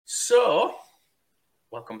So,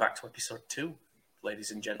 welcome back to episode 2,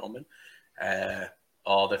 ladies and gentlemen.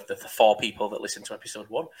 Or the 4 people that listen to episode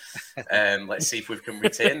 1. Let's see if we can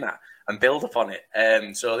retain that and build upon it.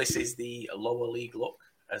 So this is the lower league look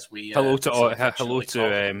as we... hello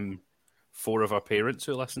to 4 of our parents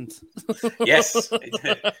who listened. Yes.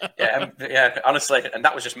 Yeah, honestly. And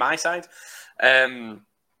that was just my side.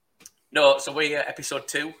 No, so we're episode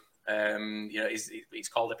 2. It's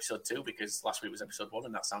called episode 2 because last week was episode 1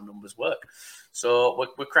 and that's how numbers work. So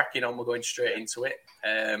we're cracking on. We're going straight into it.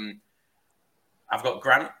 I've got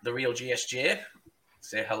Grant, the real GSJ.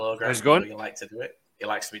 Say hello, Grant. How's it going? You like to do it. He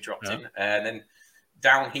likes to be dropped in. And then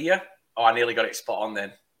down here, I nearly got it spot on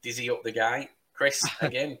then. Dizzy up the guy. Chris,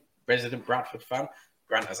 again, resident Bradford fan.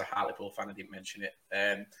 Grant as a Hartlepool fan, I didn't mention it.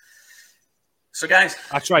 So guys,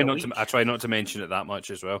 I try not to mention it that much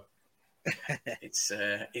as well.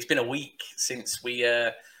 It's been a week since we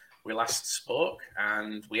last spoke,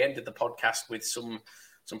 and we ended the podcast with some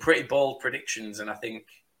pretty bold predictions, and I think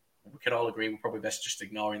we can all agree we're probably best just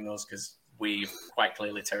ignoring those because we're quite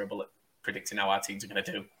clearly terrible at predicting how our teams are going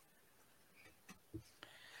to do.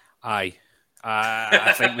 I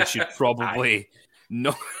think we should probably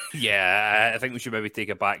no. Yeah, I think we should maybe take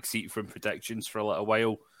a back seat from predictions for a little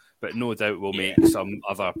while, but no doubt we'll make some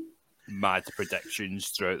other mad predictions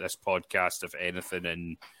throughout this podcast, if anything,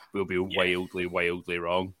 and we'll be wildly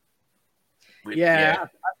wrong. I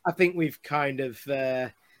think we've kind of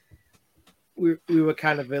we were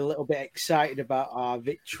kind of a little bit excited about our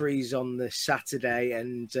victories on the Saturday,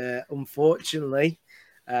 and unfortunately,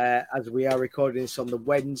 as we are recording this on the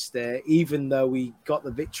Wednesday, even though we got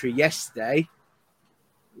the victory yesterday,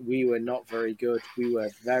 we were not very good. We were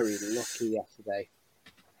very lucky yesterday.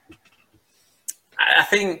 I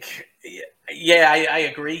think, I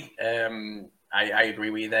agree. I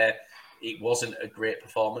agree with you there. It wasn't a great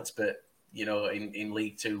performance, but, in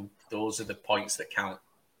League 2, those are the points that count.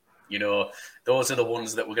 Those are the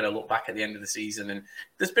ones that we're going to look back at the end of the season. And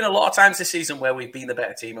there's been a lot of times this season where we've been the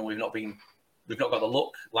better team and we've not got the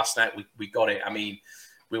luck. Last night, we got it. I mean,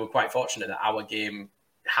 we were quite fortunate that our game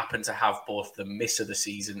happened to have both the miss of the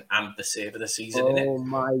season and the save of the season in it. Oh,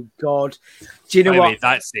 my God. Do you know what?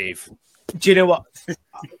 That save. Do you know what?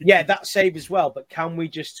 Yeah, that save as well. But can we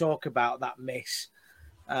just talk about that miss?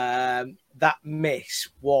 That miss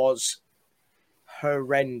was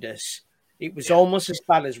horrendous. It was almost as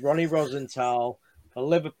bad as Ronnie Rosenthal for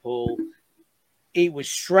Liverpool. It was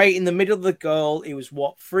straight in the middle of the goal. It was,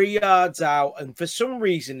 3 yards out. And for some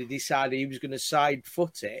reason, he decided he was going to side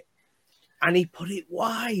foot it. And he put it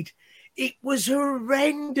wide. It was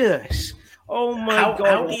horrendous. Oh, my God.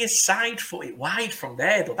 How do you side foot it wide from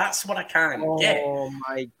there, though? That's what I can't get. Oh,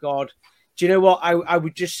 my God. Do you know what? I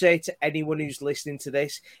would just say to anyone who's listening to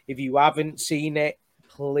this, if you haven't seen it,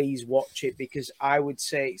 please watch it, because I would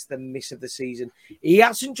say it's the miss of the season. He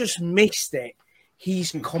hasn't just missed it.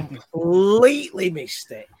 He's completely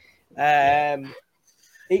missed it.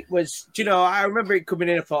 It was, I remember it coming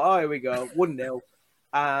in. I thought, here we go, 1-0.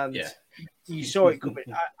 And you saw it coming.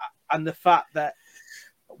 And the fact that,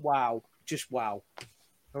 wow. Just wow.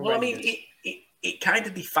 Horrendous. Well, I mean, it kind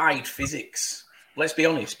of defied physics. Let's be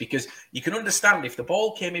honest, because you can understand if the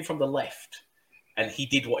ball came in from the left and he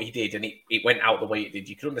did what he did and it went out the way it did,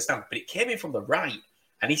 you can understand. But it came in from the right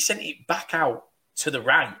and he sent it back out to the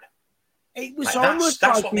right. It was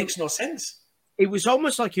that's what makes no sense. It was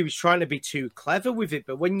almost like he was trying to be too clever with it.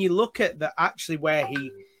 But when you look at where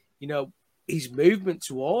he, his movement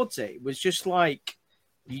towards it was just like,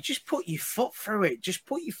 you just put your foot through it. Just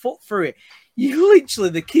put your foot through it. You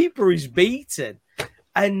literally, the keeper is beaten.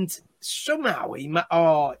 And somehow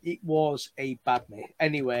it was a bad miss.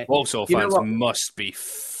 Anyway. Also, fans must be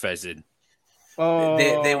fizzing. Oh.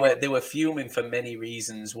 They were fuming for many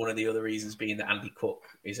reasons. One of the other reasons being that Andy Cook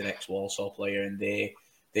is an ex-Walsall player and they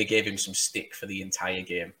gave him some stick for the entire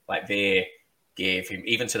game. Like they gave him,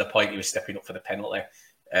 even to the point he was stepping up for the penalty.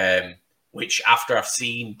 Which, after I've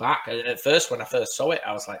seen back, at first, when I first saw it,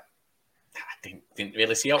 I was like, I didn't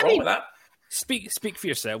really see what's wrong with that. Speak for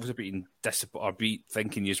yourselves about being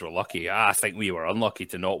thinking you were lucky. I think we were unlucky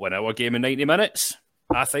to not win our game in 90 minutes.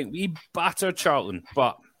 I think we battered Charlton,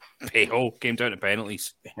 but hey-ho, came down to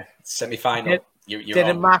penalties. Semi-final.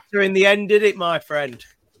 Didn't matter in the end, did it, my friend?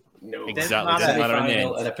 No. Exactly. Didn't matter in the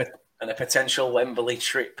end. And a potential Wembley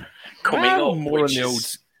trip coming up. More on the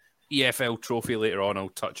old EFL trophy later on. I'll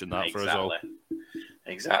touch on that for us all.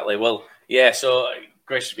 Exactly. Well, yeah. So,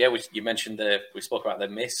 Chris, you mentioned we spoke about the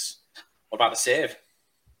miss. What about the save?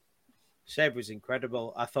 Save was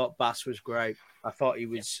incredible. I thought Bass was great. I thought he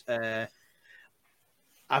was.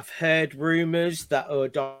 I've heard rumours that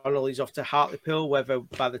O'Donnell is off to Hartlepool. Whether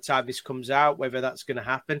by the time this comes out, whether that's going to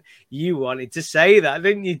happen. You wanted to say that,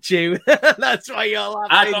 didn't you, Stu? That's why you're laughing.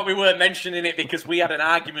 I thought we weren't mentioning it because we had an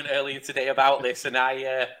argument earlier today about this, and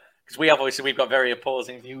because we've got very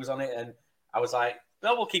opposing views on it, and I was like,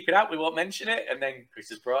 no, we'll keep it out. We won't mention it, and then Chris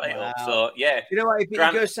has brought it up. So yeah, you know what? If he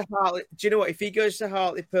goes to Hartlepool, do you know what? If he goes to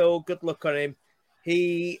Hartlepool, good luck on him.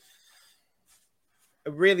 He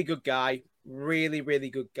a really good guy. Really, really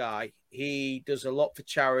good guy. He does a lot for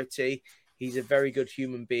charity. He's a very good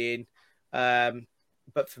human being.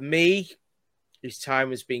 But for me, his time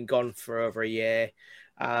has been gone for over a year.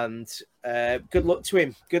 And good luck to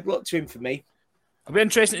him. Good luck to him for me. It'll be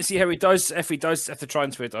interesting to see how he does. If the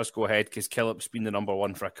transfer does go ahead, because Killip's been the number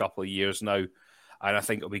one for a couple of years now. And I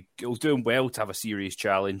think it'll do him well to have a serious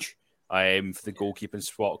challenge for the goalkeeping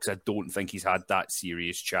spot, because I don't think he's had that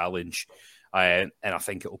serious challenge. And I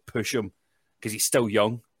think it'll push him, because he's still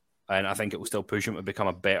young, and I think it will still push him to become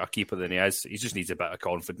a better keeper than he is. He just needs a bit of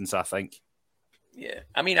confidence, I think. Yeah,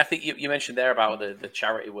 I mean, I think you mentioned there about the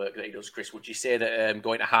charity work that he does, Chris. Would you say that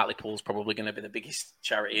going to Hartlepool is probably going to be the biggest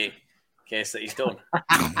charity case that he's done?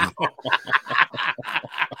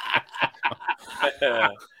 No,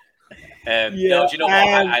 do you know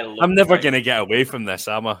what? I'm never going to get away from this,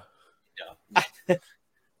 am I? No.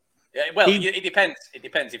 Yeah, well, it depends. It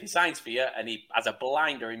depends. If he signs for you and he has a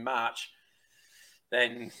blinder in March,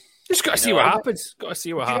 then just got to see what happens. Got to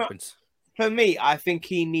see what happens. For me, I think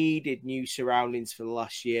he needed new surroundings for the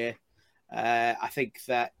last year. I think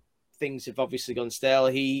that things have obviously gone stale.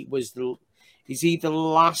 Is he the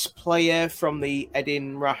last player from the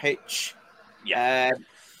Edin Rahic? Yeah.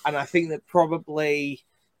 And I think that probably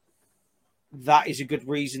that is a good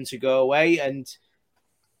reason to go away. And,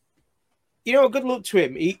 you know, good luck to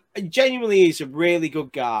him. He genuinely is a really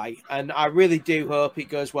good guy. And I really do hope it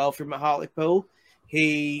goes well for him at Hartlepool.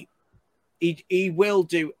 He will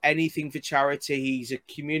do anything for charity. He's a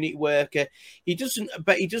community worker. He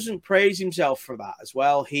doesn't praise himself for that as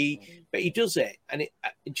well. But he does it. And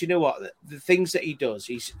do you know what? The things that he does,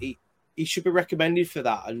 he should be recommended for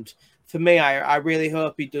that. And for me, I really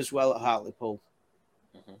hope he does well at Hartlepool.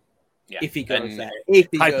 Mm-hmm. Yeah. If he goes there. If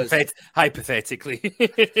he goes hypothetically.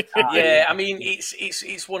 Yeah, I mean,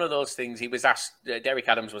 it's one of those things. He was asked, Derek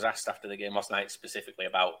Adams was asked after the game last night specifically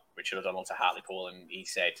about Richard O'Donnell to Hartlepool, and he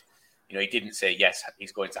said, you know, he didn't say, yes,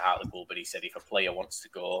 he's going to Hartlepool, but he said, if a player wants to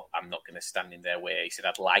go, I'm not going to stand in their way. He said,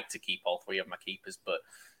 I'd like to keep all three of my keepers, but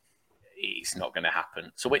it's not going to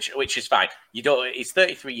happen. So which is fine. He's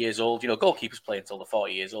 33 years old. You know, goalkeepers play until they're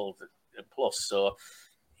 40 years old and plus. So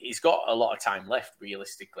he's got a lot of time left,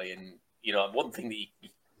 realistically. And, you know, one thing that you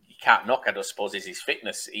can't knock, I suppose, is his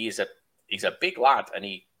fitness. He's a big lad, and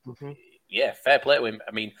yeah, fair play to him.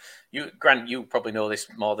 I mean, Grant, you probably know this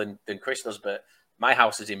more than Chris does, but my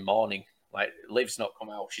house is in mourning. Like, Liv's not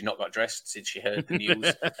come out. She's not got dressed since she heard the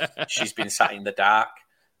news. She's been sat in the dark.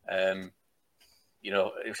 You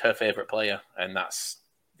know, it was her favourite player, and that's,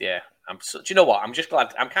 yeah. Do you know what? I'm just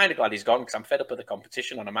glad. I'm kind of glad he's gone, because I'm fed up with the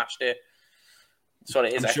competition on a match day. That's what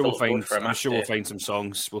it is. I'm sure we'll find some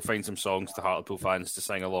songs. We'll find some songs to Hartlepool fans to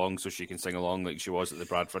sing along, so she can sing along like she was at the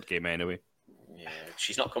Bradford game anyway. Yeah,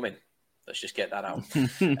 she's not coming. Let's just get that out.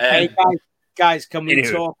 Hey, guys, can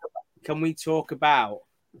we talk about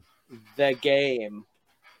the game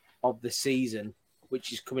of the season,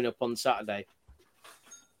 which is coming up on Saturday?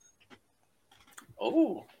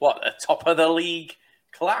 Oh, what a top of the league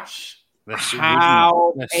clash!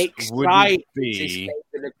 How exciting is it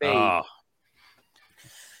going to be? Oh.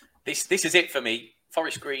 This is it for me.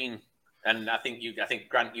 Forest Green, and I think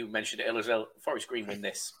Grant, you mentioned it as well. Forest Green win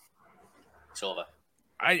this. It's over.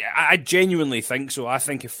 I genuinely think so. I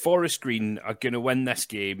think if Forest Green are going to win this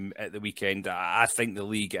game at the weekend, I think the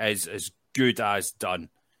league is as good as done.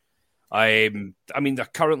 I mean, they're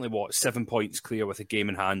currently 7 points clear with a game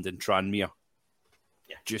in hand in Tranmere.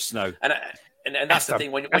 Yeah. Just now, and that's the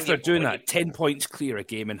thing. When they're doing that, 10 points clear, a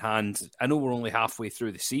game in hand. I know we're only halfway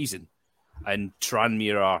through the season, and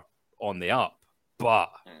Tranmere are on the up,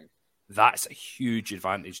 but that's a huge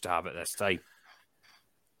advantage to have at this time.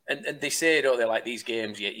 And they say, don't they, like these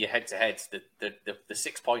games, you head to head, the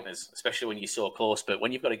 6 pointers, especially when you're so close. But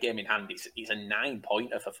when you've got a game in hand, it's a 9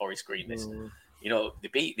 pointer for Forest Green. This, you know, they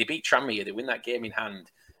beat Tranmere, they win that game in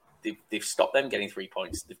hand. They've stopped them getting 3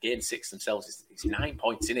 points. They've gained 6 themselves. It's 9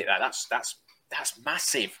 points in it. That's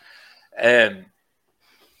massive.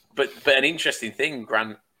 But an interesting thing,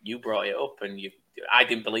 Grant, you brought it up, and I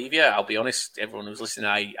didn't believe you. I'll be honest. Everyone who's listening,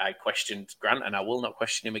 I questioned Grant, and I will not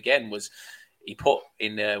question him again. He put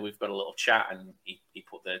in there, we've got a little chat, and he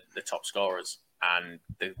put the top scorers, and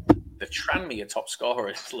the Tranmere top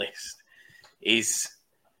scorers list is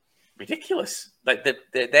ridiculous. Like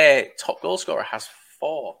their top goal scorer has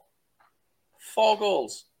 4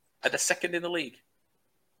 goals and they're second in the league.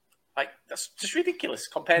 Like that's just ridiculous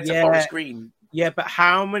compared to Forest Green. Yeah, but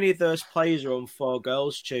how many of those players are on 4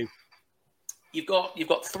 goals, Stu? You've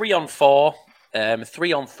got 3 on 4,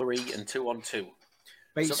 3 on 3, and 2 on 2.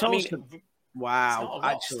 But so, it's also wow.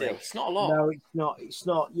 Actually, it's not a lot. No, it's not. It's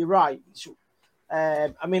not. You're right.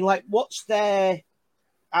 I mean, like, what's their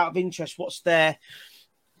out of interest? What's their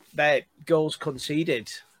goals conceded?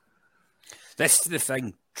 This is the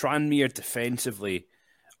thing. Tranmere defensively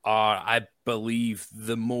are, I believe,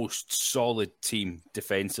 the most solid team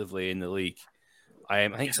defensively in the league. I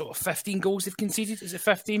think it's 15 goals they've conceded. Is it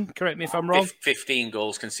 15? Correct me if I'm wrong. 15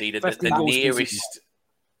 goals conceded. 15 the goals nearest, conceded.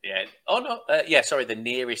 yeah. Oh no, sorry. The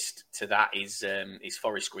nearest to that is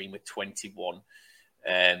Forest Green with 21.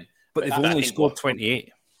 But they've only scored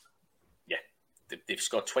 28. Yeah, they've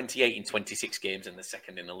scored 28 in 26 games and they're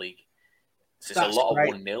second in the league. So That's it's a lot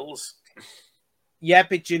great. of 1-0s. Yeah,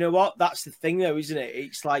 but you know what? That's the thing, though, isn't it?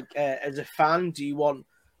 It's like, as a fan, do you want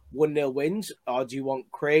 1-0 wins, or do you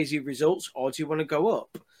want crazy results, or do you want to go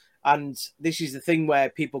up? And this is the thing where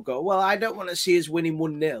people go, well, I don't want to see us winning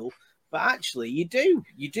 1-0, but actually, you do.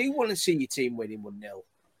 You do want to see your team winning 1-0.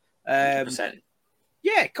 100%.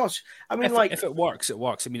 Yeah, of course. I mean, if it works, it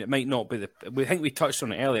works. I mean, it might not be I think we touched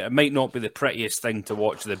on it earlier. It might not be the prettiest thing to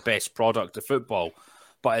watch, the best product of football,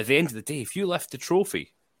 but at the end of the day, if you lift the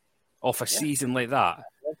trophy off a season like that,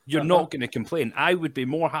 you're not going to complain. I would be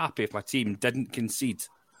more happy if my team didn't concede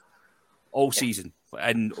all season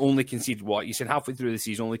and only conceded what? You said halfway through the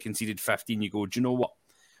season, only conceded 15. You go, do you know what?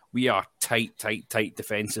 We are tight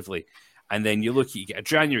defensively. And then you get a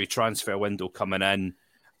January transfer window coming in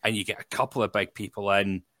and you get a couple of big people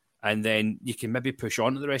in and then you can maybe push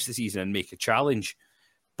on to the rest of the season and make a challenge.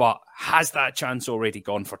 But has that chance already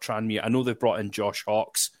gone for Tranmere? I know they've brought in Josh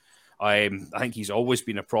Hawkes. I think he's always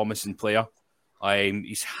been a promising player.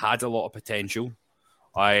 He's had a lot of potential.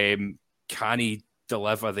 Can he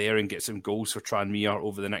deliver there and get some goals for Tranmere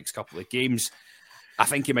over the next couple of games? I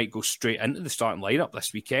think he might go straight into the starting lineup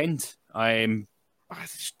this weekend. I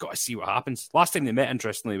just got to see what happens. Last time they met,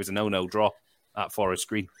 interestingly, was a 0-0 draw at Forest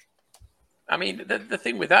Green. I mean, the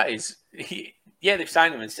thing with that is, they've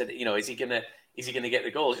signed him and said, is he gonna get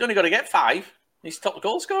the goals? He's only got to get 5. He's top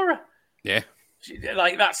goal scorer. Yeah,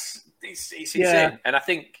 like it's insane. And I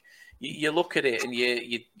think you look at it and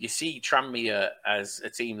you see Tranmere as a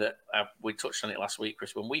team that we touched on it last week,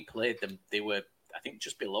 Chris. When we played them, they were, I think,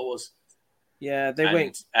 just below us. Yeah, they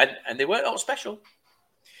weren't, and they weren't all special.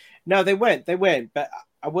 No, they weren't. But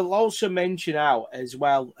I will also mention out as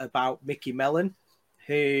well about Mickey Mellon,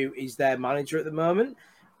 who is their manager at the moment.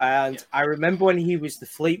 And I remember when he was the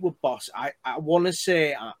Fleetwood boss. I want to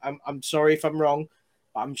say, I'm sorry if I'm wrong,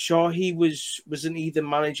 but I'm sure he wasn't he the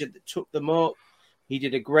manager that took them up. He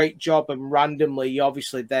did a great job, and randomly,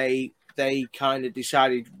 obviously, they kind of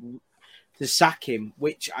decided to sack him,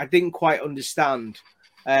 which I didn't quite understand.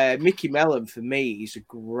 Mickey Mellon, for me, is a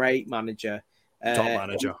great manager. Top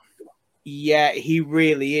manager. Yeah, he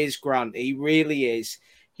really is, Grant. He really is.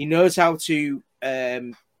 He knows how to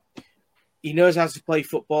play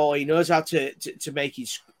football. He knows how to make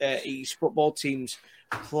his football teams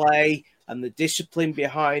play and the discipline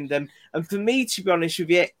behind them. And for me, to be honest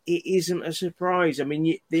with you, it isn't a surprise. I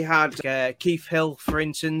mean, they had Keith Hill, for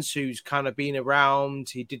instance, who's kind of been around.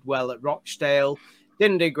 He did well at Rochdale,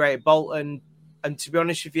 didn't do great at Bolton. And to be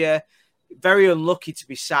honest with you, very unlucky to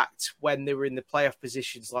be sacked when they were in the playoff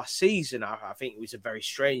positions last season. I think it was a very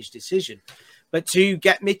strange decision. But to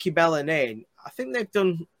get Mickey Mellon in, I think they've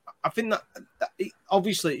done... I think that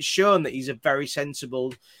obviously it's shown that he's a very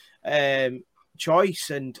sensible choice,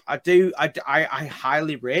 and I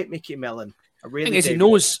highly rate Mickey Mellon. I really do.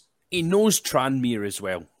 He knows Tranmere as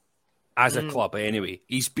well as a club. Anyway,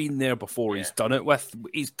 he's been there before. Yeah.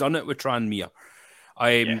 He's done it with Tranmere.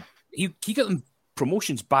 He got them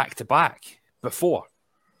promotions back to back before.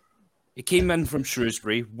 He came in from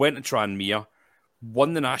Shrewsbury, went to Tranmere,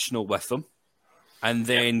 won the national with them. And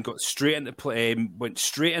then went straight into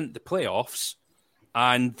the playoffs,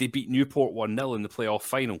 and they beat Newport 1-0 in the playoff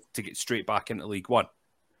final to get straight back into League One.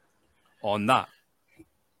 On that,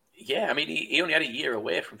 yeah, I mean, he only had a year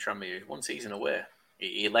away from Tranmere, 1 season away.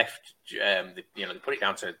 He left. They put it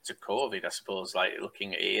down to COVID, I suppose. Like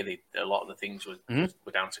looking at here, a lot of the things were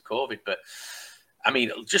down to COVID, but. I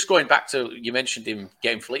mean, just going back to, you mentioned him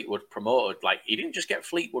getting Fleetwood promoted. Like, he didn't just get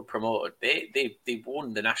Fleetwood promoted. They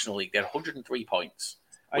won the National League. They had 103 points,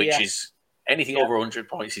 which is anything over 100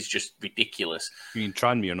 points is just ridiculous. You mean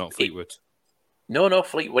Tranmere, not Fleetwood? No,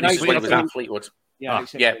 Fleetwood. When he was at Fleetwood. Yeah,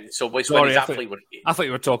 yeah. So when Sorry, he's I at thought- Fleetwood, I thought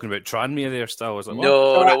you were talking about Tranmere there still. I was like, what?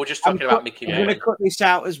 no, we're just talking about Mickey I'm Moore. going to cut this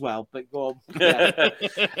out as well, but go on. Yeah.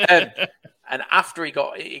 And after he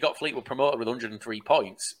got Fleetwood promoted with 103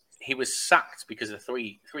 points, he was sacked because of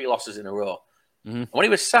three losses in a row. Mm-hmm. And when he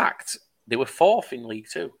was sacked, they were 4th in League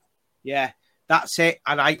Two. Yeah, that's it.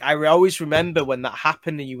 And I always remember when that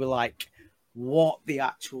happened and you were like, what the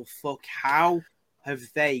actual fuck? How have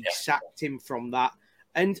they sacked him from that?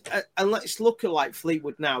 And let's look at like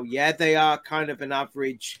Fleetwood now. Yeah, they are kind of an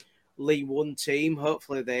average League One team.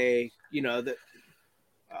 Hopefully they, that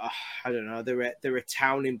I don't know, they're a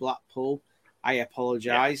town in Blackpool. I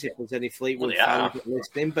apologise if there's any Fleetwood fans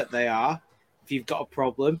listening, but they are. If you've got a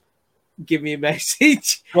problem, give me a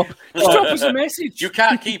message. Drop us a message. You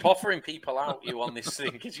can't keep offering people out you on this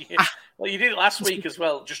thing because you did it last week as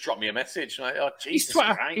well. Just drop me a message. Like, oh, Jesus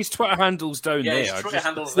his Twitter handle's down there. His Twitter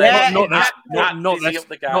handle's there.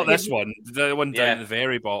 Not this one. The one down at the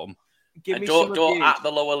very bottom. And don't at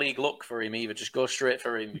the lower league look for him either. Just go straight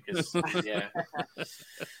for him because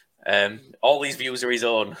all these views are his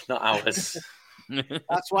own, not ours.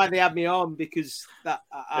 That's why they had me on, because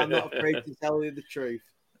I'm not afraid to tell you the truth.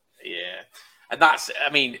 Yeah, and that's,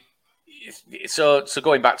 I mean, so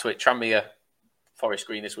going back to it, Tranmere, Forest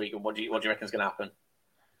Green this week, and what do you reckon is going to happen?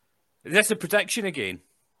 That's a prediction again.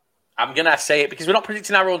 I'm going to say it because we're not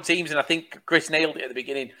predicting our own teams, and I think Chris nailed it at the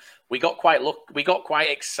beginning. We got quite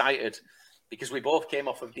excited because we both came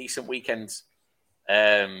off of decent weekends.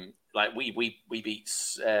 Like we beat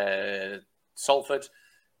Salford,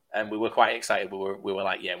 and we were quite excited. We were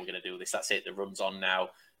like, yeah, we're going to do this. That's it. The run's on now,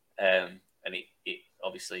 and it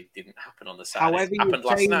obviously didn't happen on the side. However, it happened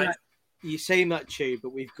last night. You're saying that, too,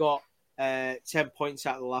 but we've got 10 points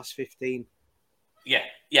out of the last 15. Yeah,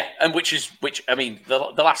 and which I mean, the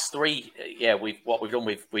last 3, we've done,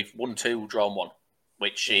 we've won 2, drawn 1,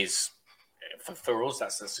 which is for us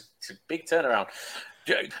that's a big turnaround.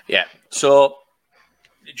 Yeah, so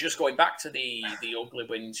just going back to the ugly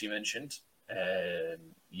wins you mentioned,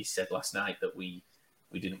 you said last night that we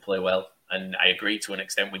didn't play well, and I agree to an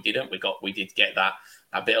extent we didn't. We did get that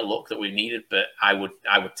bit of luck that we needed, but I would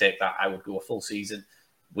take that. I would go a full season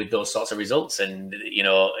with those sorts of results, and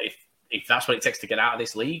if that's what it takes to get out of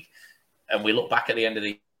this league, and we look back at the end of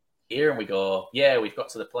the year and we go, yeah, we've got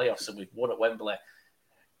to the playoffs and we've won at Wembley.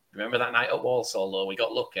 Remember that night at Walsall, though? We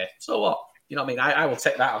got lucky. So what? You know what I mean? I will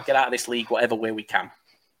take that. I'll get out of this league whatever way we can.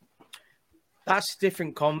 That's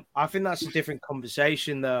different. I think that's a different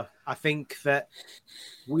conversation, though. I think that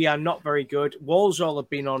we are not very good. Walsall have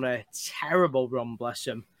been on a terrible run, bless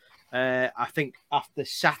them. I think after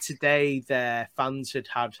Saturday, their fans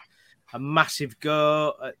had a massive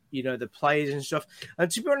go at, the players and stuff.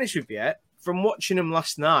 And to be honest with you, from watching them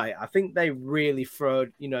last night, I think they really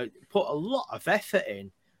put a lot of effort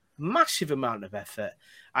in. Massive amount of effort.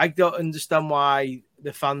 I don't understand why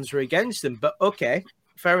the fans were against them, but okay,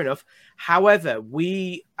 fair enough. However,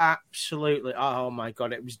 we absolutely, oh my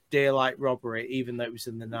God, it was daylight robbery, even though it was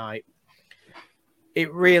in the night.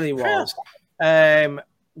 It really was.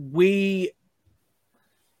 We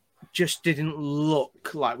just didn't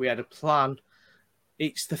look like we had a plan.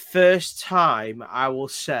 It's the first time I will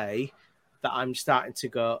say that I'm starting to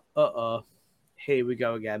go, here we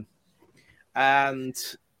go again. And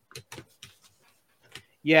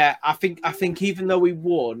yeah, I think even though we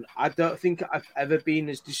won, I don't think I've ever been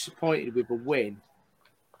as disappointed with a win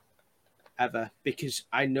ever, because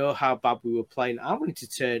I know how bad we were playing. I wanted to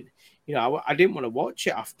turn, I didn't want to watch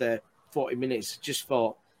it after 40 minutes. I just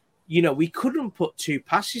thought, we couldn't put 2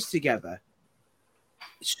 passes together.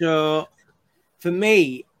 So for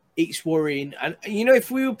me, it's worrying. And,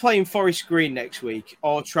 if we were playing Forest Green next week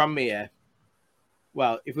or Tranmere,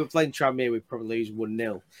 well, if we were playing Tranmere, we'd probably lose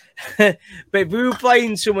 1-0. But if we were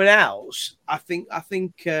playing someone else, I think I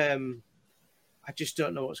just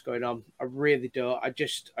don't know what's going on. I really don't. I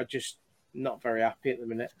just not very happy at the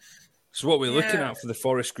minute. So what are we looking at for the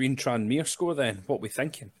Forest Green Tranmere score then? What are we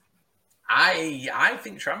thinking? I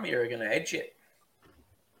think Tranmere are going to edge it.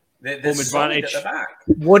 They're home advantage at the back.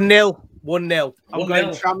 1-0. I'm going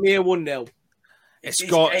Tranmere 1-0. It's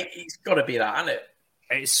got to be that, hasn't it?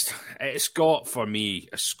 It's got, for me,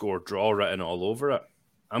 a score draw written all over it.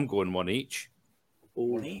 I'm going 1 each.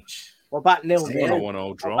 1 each. What about 0-0?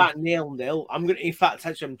 1-1 draw. What about 0-0?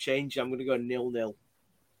 I'm changing. I'm going to go 0-0.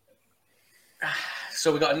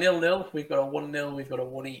 So we got a 0-0, we've got a 1-0, we've got a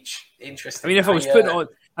 1 each. Interesting. I mean, if I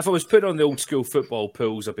was putting on the old school football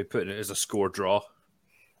pools, I'd be putting it as a score draw.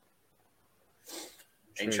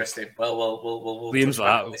 Interesting. Well, we'll Liam's touch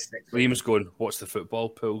back on this next week. Liam's going, what's the football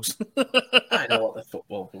pools? I know what the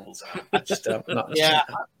football rules are. I just don't.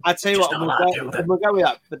 I tell you what, not allowed to do that. we'll go with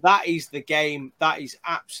that. But that is the game. That is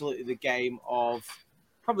absolutely the game of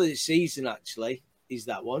probably the season. Actually, is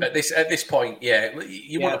that one at this point? Yeah,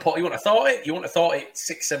 you want to thought it. You want to thought it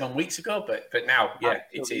 6-7 weeks ago, but now, yeah,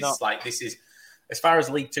 absolutely it is not. Like this is as far as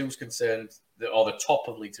League Two is concerned, or the top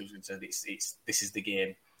of League Two is concerned. This is the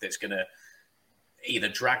game that's going to either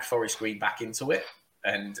drag Forest Green back into it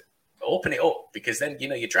and open it up, because then,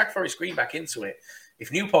 you drag Forest Green back into it.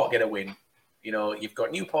 If Newport get a win, you've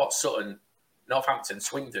got Newport, Sutton, Northampton,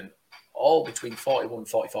 Swindon, all between 41 and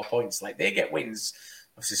 44 points. Like, they get wins.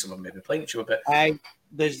 Obviously, some of them may be playing each other, but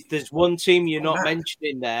there's one team you're not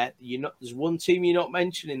mentioning there. There's one team you're not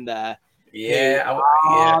mentioning there. Yeah,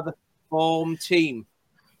 the form team,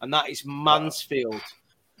 and that is Mansfield.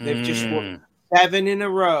 They've just won 7 in a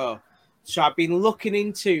row. So I've been looking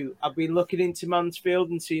into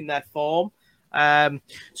Mansfield and seeing their form.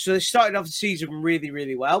 So they started off the season really,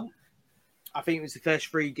 really well. I think it was the first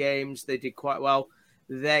 3 games they did quite well.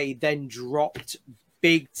 They then dropped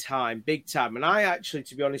big time. And I actually,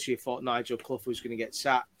 to be honest with you, thought Nigel Clough was going to get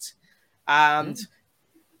sacked. And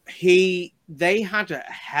they had a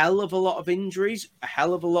hell of a lot of injuries, a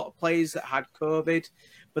hell of a lot of players that had COVID.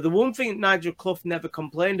 But the one thing that Nigel Clough never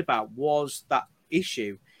complained about was that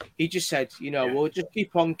issue. He just said, we'll just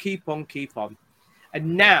keep on.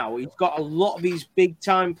 And now he's got a lot of these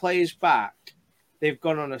big-time players back. They've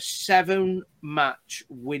gone on a 7-match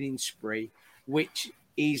winning spree, which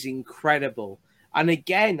is incredible. And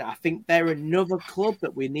again, I think they're another club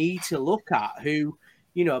that we need to look at who,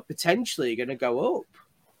 potentially are going to go up.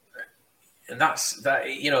 And that's that.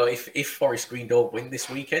 If Forest Green don't win this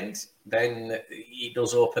weekend, then it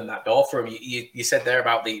does open that door for them. You said there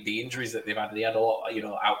about the injuries that they've had. They had a lot,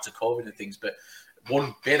 out to COVID and things. But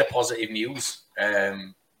one bit of positive news,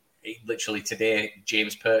 literally today,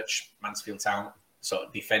 James Perch, Mansfield Town sort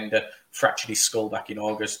of defender, fractured his skull back in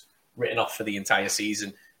August, written off for the entire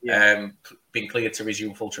season. Been cleared to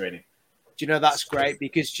resume full training. Do you know that's great?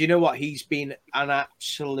 Because do you know what? He's been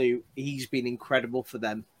incredible for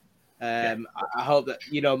them. I hope that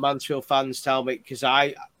Mansfield fans tell me, because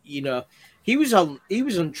he was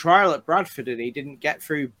on trial at Bradford and he didn't get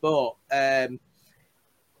through, but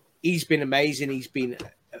he's been amazing. He's been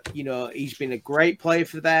a great player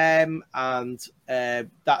for them, and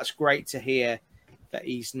that's great to hear that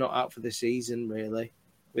he's not out for the season, really,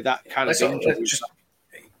 with that kind of injury.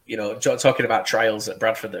 Talking about trials at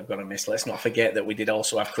Bradford that have gone amiss, let's not forget that we did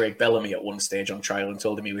also have Craig Bellamy at one stage on trial and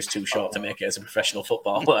told him he was too short to make it as a professional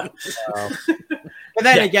footballer. But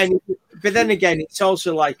then again, it's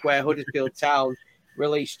also like where Huddersfield Town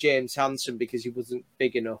released James Hansen because he wasn't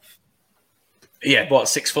big enough. Yeah,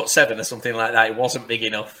 6'7" or something like that. It wasn't big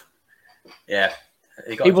enough. Yeah,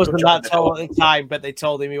 he wasn't that tall at the time, but they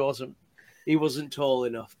told him he wasn't tall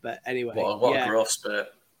enough. But anyway, what a gross spurt.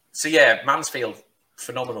 So yeah, Mansfield.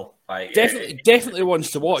 Phenomenal. Definitely ones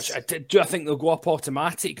to watch. Do I think they'll go up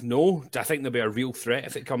automatic? No. Do I think they'll be a real threat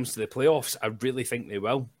if it comes to the playoffs? I really think they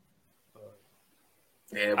will.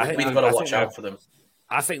 Yeah, we've got to watch out for them.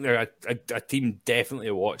 I think they're a team definitely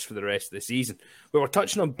to watch for the rest of the season. We were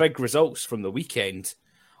touching on big results from the weekend.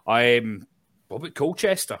 What about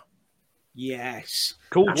Colchester? Yes.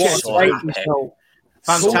 Colchester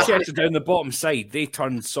down the bottom side. They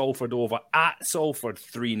turned Salford over at Salford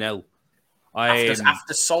 3-0.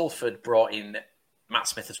 After Salford brought in Matt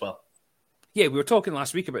Smith as well. Yeah, we were talking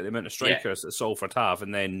last week about the amount of strikers that Salford have,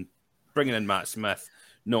 and then bringing in Matt Smith,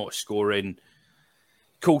 not scoring.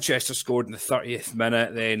 Colchester scored in the 30th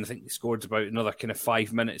minute, then I think they scored about another kind of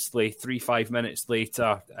 5 minutes later, 5 minutes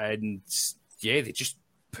later, and they just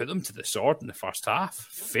put them to the sword in the first half.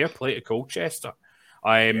 Fair play to Colchester.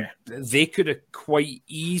 They could have quite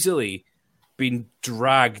easily been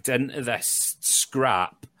dragged into this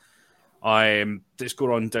scrap that's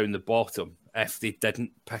going on down the bottom if they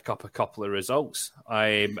didn't pick up a couple of results.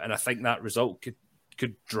 And I think that result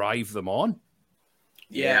could drive them on.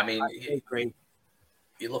 Yeah, I mean, I agree.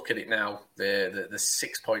 You look at it now, the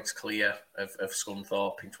 6 points clear of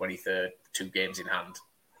Scunthorpe in 23rd, 2 games in hand.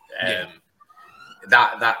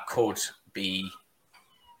 That could be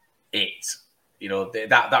it.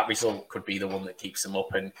 That result could be the one that keeps them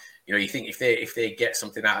up. And you think if they get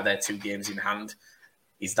something out of their 2 games in hand,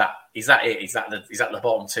 is that it? Is that the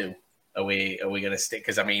bottom 2? Are we going to stick?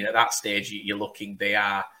 Because I mean, at that stage, you're looking. They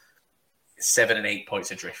are 7 and 8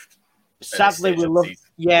 points adrift. Sadly,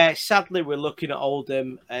 we're looking at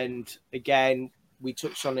Oldham, and again, we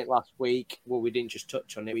touched on it last week. Well, we didn't just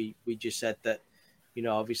touch on it. We just said that,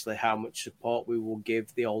 obviously how much support we will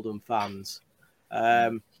give the Oldham fans.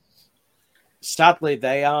 Sadly,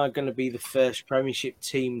 they are going to be the first Premiership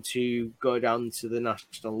team to go down to the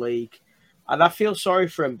National League. And I feel sorry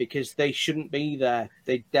for them because they shouldn't be there.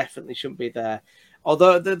 They definitely shouldn't be there.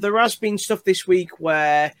 Although there has been stuff this week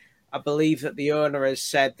where I believe that the owner has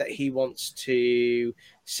said that he wants to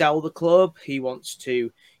sell the club. He wants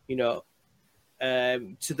to, to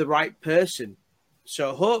the right person.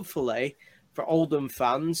 So hopefully for Oldham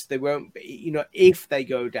fans, they won't be, if they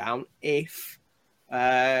go down, you've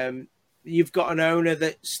got an owner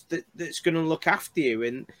that's going to look after you.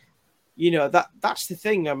 And, that's the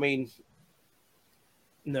thing. I mean,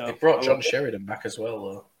 no. They brought John Sheridan back as well,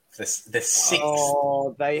 though. The sixth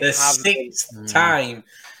time.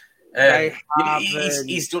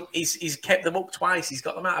 He's kept them up twice. He's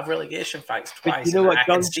got them out of relegation fights twice. But you know what,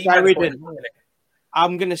 John Sheridan,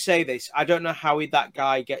 I'm going to say this. I don't know how that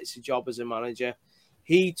guy gets a job as a manager.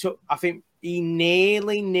 I think he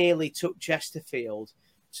nearly took Chesterfield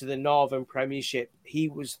to the Northern Premiership. He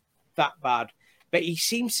was that bad. But he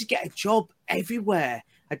seems to get a job everywhere.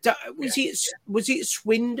 Was he at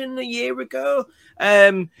Swindon a year ago?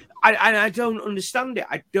 I don't understand it.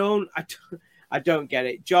 I don't get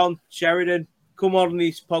it. John Sheridan, come on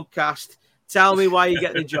this podcast. Tell me why you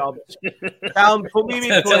get the job. Put me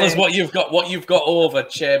in Tell us what you've got over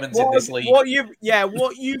chairmen in this league. What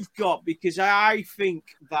you've got, because I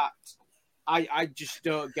think that I just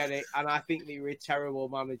don't get it, and I think that you're a terrible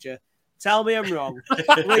manager. Tell me I'm wrong.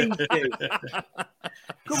 Please do.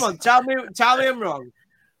 Come on, tell me I'm wrong.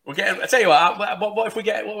 I tell you what if we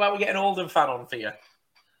get an Oldham fan on for you?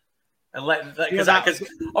 And because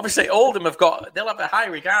obviously Oldham they'll have a high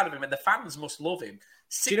regard of him, and the fans must love him.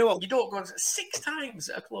 Do you know what? You don't go 6 times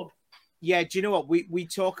at a club. Yeah, do you know what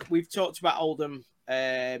we've talked about Oldham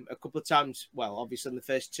a couple of times. Well, obviously in the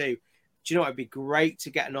first 2. Do you know what? It'd be great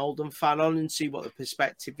to get an Oldham fan on and see what the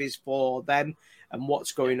perspective is for them and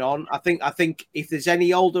what's going on. I think if there's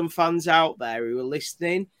any Oldham fans out there who are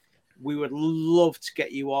listening, we would love to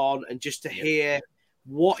get you on and just to hear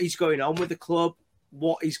what is going on with the club,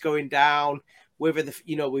 what is going down, whether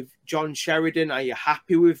with John Sheridan, are you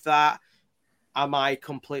happy with that? Am I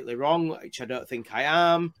completely wrong? Which I don't think I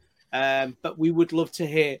am. But we would love to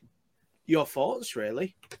hear your thoughts,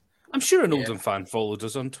 really. I'm sure an Oldham fan followed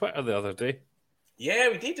us on Twitter the other day. Yeah,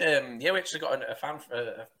 we did. We actually got a fan,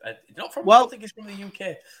 not from. I don't think he's from the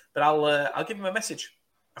UK, but I'll give him a message,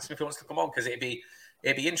 ask him if he wants to come on, because it'd be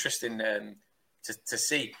interesting to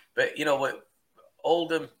see. But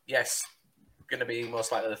Oldham, yes, going to be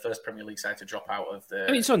most likely the first Premier League side to drop out of the.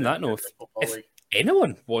 I mean, it's on that note. If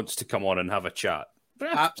anyone wants to come on and have a chat,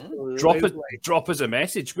 drop us a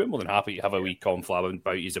message. We're more than happy to have a wee conflab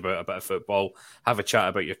about you about a bit of football, have a chat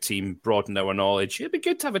about your team, broaden our knowledge. It'd be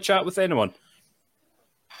good to have a chat with anyone.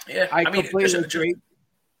 Yeah, I mean, completely agree.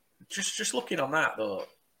 Just looking on that though,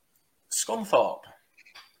 Scunthorpe.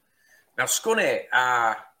 Now Scunny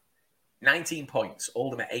are 19 points.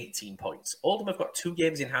 Oldham are 18 points. Oldham have got 2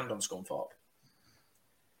 games in hand on Scunthorpe.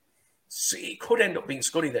 So it could end up being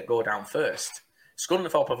Scunny that go down first.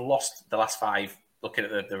 Scunthorpe have lost the last 5. Looking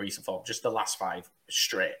at the recent form, just the last 5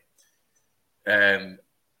 straight. I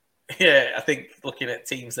think looking at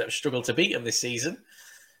teams that have struggled to beat them this season,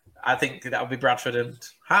 I think that would be Bradford and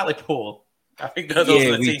Hartlepool. I think those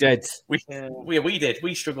are the teams. Did. We did.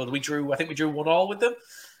 We struggled. We drew 1-1 with them.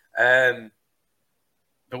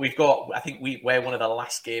 But we've got. I think we're one of the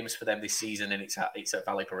last games for them this season, and it's at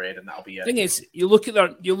Valley Parade, and that'll be. The thing is, you look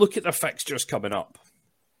at their fixtures coming up.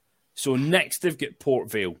 So next they've got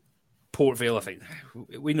Port Vale. Port Vale, I think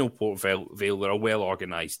we know Port Vale. They're a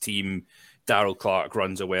well-organised team. Darryl Clark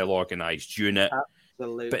runs a well-organised unit.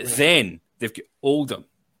 Absolutely. But then they've got Oldham.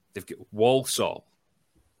 They've got Walsall.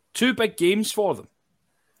 2 big games for them.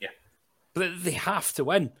 Yeah. But they have to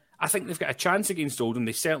win. I think they've got a chance against Oldham.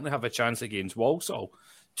 They certainly have a chance against Walsall.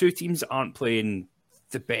 2 teams that aren't playing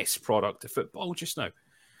the best product of football just now.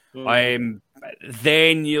 Then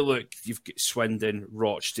you look, you've got Swindon,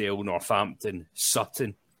 Rochdale, Northampton,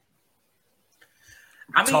 Sutton.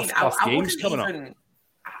 I mean, tough games coming up.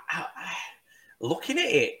 Looking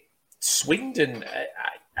at it, Swindon,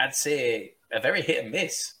 I'd say a very hit and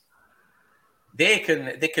miss. They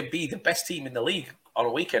can be the best team in the league on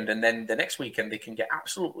a weekend, and then the next weekend they can get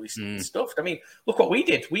absolutely stuffed. I mean, look what we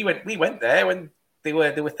did. We went there when they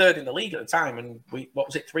were 3rd in the league at the time, and what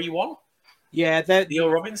was it, 3-1? Yeah, Theo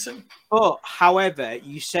Robinson. But however,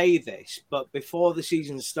 you say this, but before the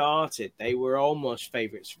season started, they were almost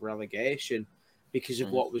favourites for relegation because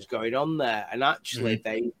of what was going on there. And actually,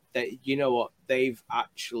 they you know what, they've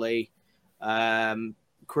actually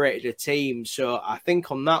created a team. So I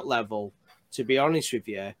think on that level, to be honest with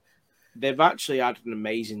you, they've actually had an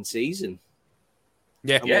amazing season.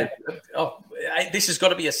 Yeah. This has got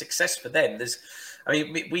to be a success for them.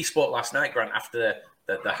 We spoke last night, Grant, after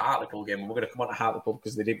the Hartlepool game, and we're going to come on to Hartlepool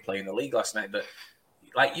because they did play in the league last night. But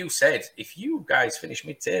like you said, if you guys finish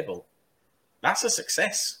mid-table, that's a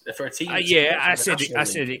success for a team. I said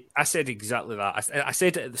exactly that. I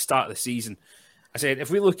said it at the start of the season. I said if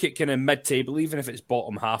we look at kind of mid-table, even if it's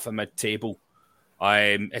bottom half of mid-table,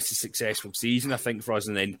 it's a successful season, I think, for us,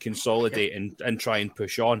 and then consolidate and try and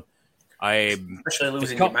push on. Especially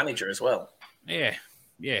losing your manager as well. Yeah,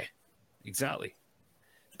 exactly.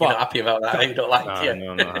 But you're not happy about that? You don't like it?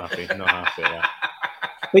 No, not happy. Not happy. Yeah.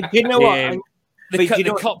 But you know what?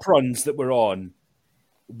 The cup runs that we're on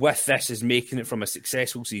with this is making it from a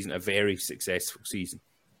successful season a very successful season.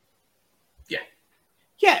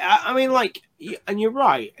 Yeah, I mean, and you're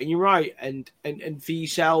right, and for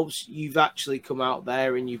yourselves, you've actually come out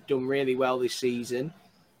there and you've done really well this season.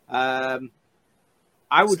 I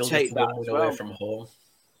would take that as well. Away from home.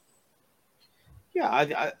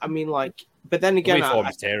 Yeah, I mean, but then again,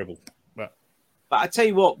 it's terrible. But I tell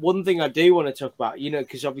you what, one thing I do want to talk about,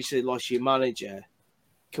 because obviously lost your manager.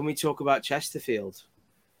 Can we talk about Chesterfield?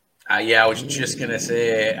 I was just going to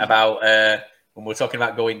say about when we're talking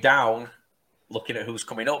about going down, looking at who's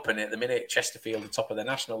coming up, and at the minute, Chesterfield are top of the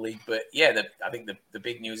National League. But I think the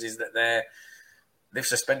big news is that they've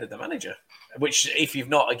suspended the manager. Which, if you've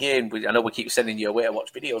not, again, I know we keep sending you away to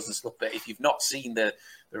watch videos and stuff, but if you've not seen the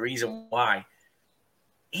reason why,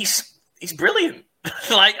 he's brilliant.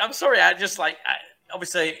 I'm sorry,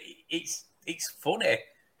 obviously it's funny.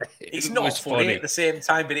 It's not funny at the same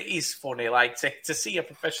time, but it is funny. To see a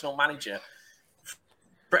professional manager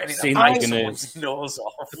threatening to bite someone's nose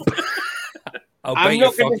off. I'll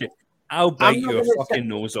bite your fucking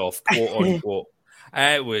nose off, quote unquote.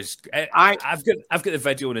 It was. I've got the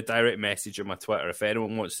video and a direct message on my Twitter. If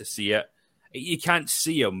anyone wants to see it, you can't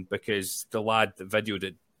see him because the lad that videoed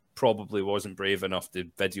it probably wasn't brave enough to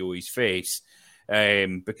video his face,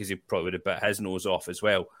 because he probably would have bit his nose off as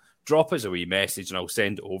well. Drop us a wee message and I'll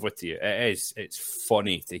send it over to you. It's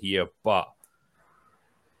funny to hear, but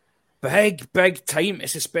big time to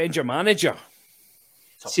suspend your manager.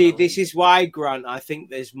 See, this is why, Grant, I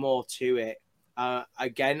think there's more to it.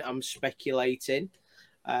 Again, I'm speculating.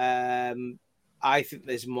 I think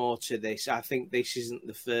there's more to this. I think this isn't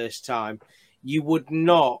the first time. You would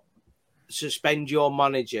not suspend your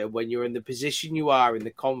manager when you're in the position you are in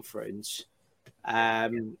the conference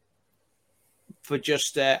for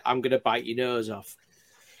just, I'm going to bite your nose off.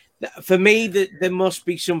 For me, there must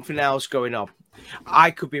be something else going on.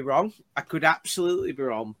 I could be wrong. I could absolutely be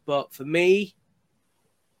wrong. But for me,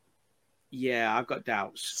 yeah, I've got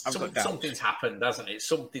doubts. Something's happened, hasn't it?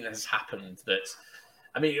 Something has happened that...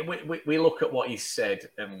 I mean, we look at what he said,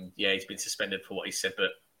 and he's been suspended for what he said, but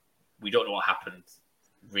we don't know what happened,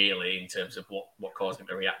 really, in terms of what caused him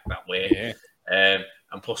to react that way. Yeah.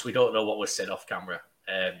 And plus, we don't know what was said off camera.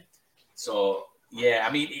 It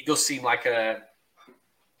does seem like a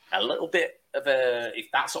little bit of a... If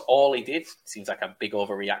that's all he did, it seems like a big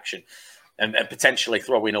overreaction. And potentially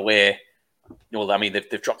throwing away... Well, I mean,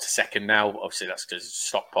 they've dropped to second now. Obviously, that's because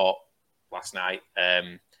Stockport last night.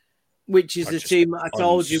 Which is the team I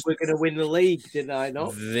told you we're going to win the league, didn't I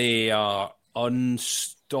not? They are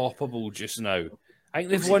unstoppable just now. I think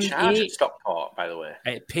they've won 8. Stockport, by the way.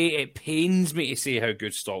 It pains me to say how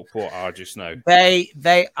good Stockport are just now.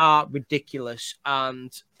 They are ridiculous,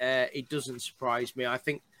 and it doesn't surprise me. I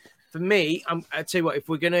think, for me, I tell you what, if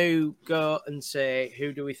we're going to go and say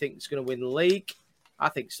who do we think is going to win the league, I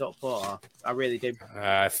think Stockport are. I really do.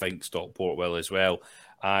 I think Stockport will as well,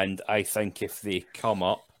 and I think if they come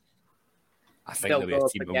up, I think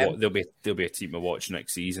they'll be a team to watch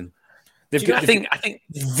next season. I think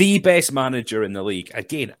the best manager in the league.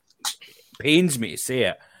 Again, pains me to say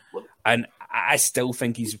it, and I still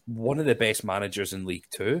think he's one of the best managers in League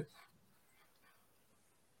Two.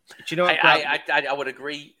 Do you know what, I would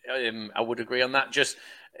agree. I would agree on that. Just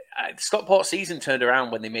Stockport season turned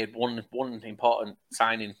around when they made one important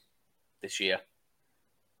signing this year,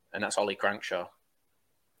 and that's Ollie Crankshaw.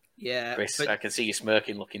 Yeah, Chris, I can see you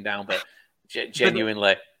smirking, looking down, but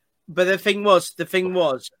genuinely. But the thing was,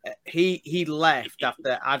 he left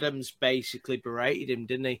after Adams basically berated him,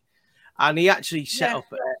 didn't he? And he actually set up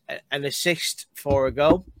an assist for a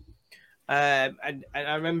goal. And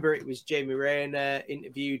I remember it was Jamie Rayner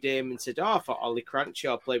interviewed him and said, I thought Ollie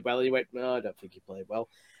Crankshaw played well. And he went, no, I don't think he played well.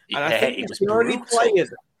 And I think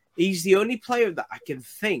he's the only player that I can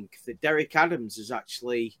think that Derek Adams has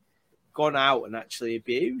actually gone out and actually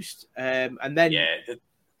abused. And then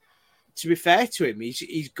to be fair to him,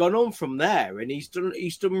 he's gone on from there, and he's done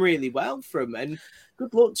really well for him. And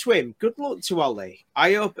good luck to him. Good luck to Ollie. Do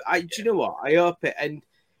you know what? I hope it. And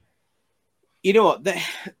you know what?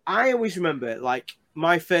 I always remember, like,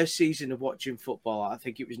 my first season of watching football. I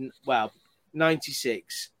think it was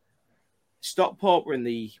 96. Stockport were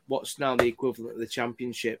in what's now the equivalent of the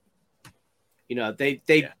Championship. You know, they've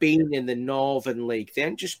been in the Northern League. They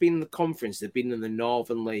haven't just been in the conference; they've been in the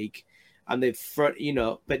Northern League, and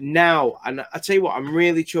But now, and I tell you what, I'm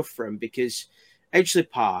really chuffed for them because Edgeley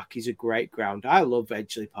Park is a great ground. I love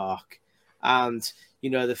Edgeley Park, and you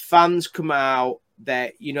know the fans come out.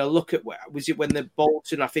 That look at was it when the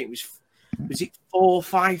Bolton? I think it was it 4,000 or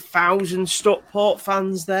 5,000 Stockport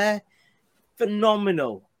fans there?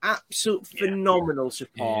 Phenomenal. Absolute phenomenal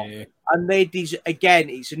support. Yeah. And again,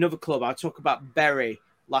 it's another club. I talked about Bury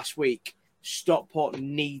last week. Stockport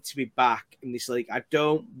need to be back in this league. I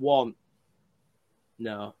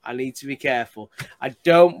need to be careful. I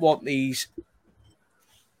don't want these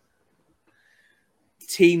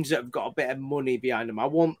teams that have got a bit of money behind them. I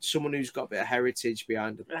want someone who's got a bit of heritage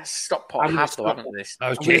behind them. Stockport have, though, haven't they? I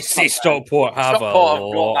was just say Stockport have a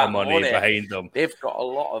lot of money behind them. They've got a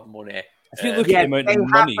lot of money. If you look at the amount of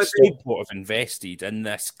money Stockport have invested in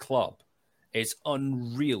this club, it's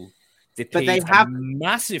unreal. They paid a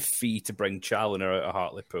massive fee to bring Challoner out of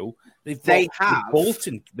Hartlepool.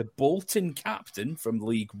 The Bolton captain from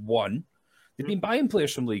League One. They've been buying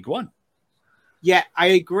players from League One. Yeah, I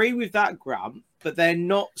agree with that, Grant. But they're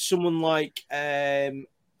not someone like I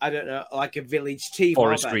don't know, like a village team.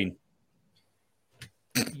 Forest Green.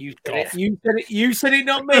 You said it,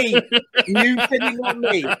 not me. You said it, not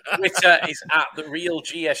me. Twitter is at the real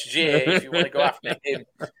GSJ if you want to go after him.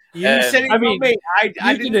 You said it, not me.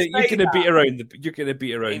 You're gonna beat around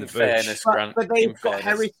the bush. Fairness, Grant, but they've got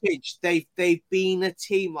heritage. They've been a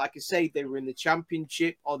team, like I say, they were in the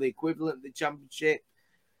Championship or the equivalent of the Championship.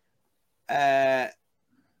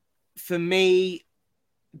 For me,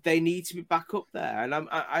 they need to be back up there, and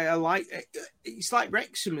I like it's like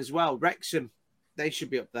Wrexham as well. Wrexham. They should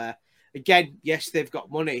be up there. Again, yes, they've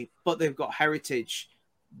got money, but they've got heritage.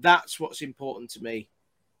 That's what's important to me.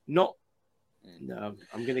 I'm going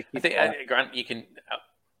to keep. I think, Grant, you can.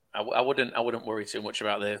 I wouldn't worry too much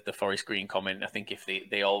about the Forest Green comment. I think if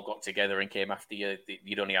they all got together and came after you,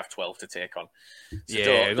 you'd only have 12 to take on.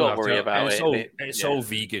 So don't worry about it. It's all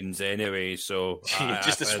vegans anyway, so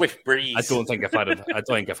just a swift breeze. I don't think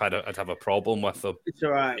I'd have a problem with them. It's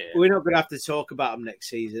all right. Yeah. We're not going to have to talk about them next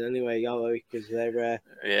season anyway, are we? Because they're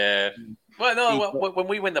Well, no. When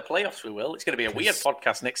we win the playoffs, we will. It's going to be a weird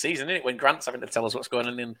podcast next season, isn't it? When Grant's having to tell us what's going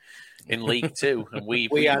on in League Two, and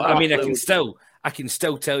I can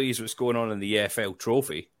still tell you what's going on in the EFL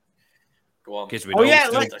Trophy. Go on.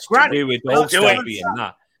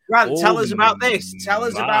 Grant, tell us about this. Tell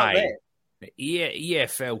us about this. The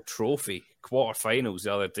EFL Trophy quarterfinals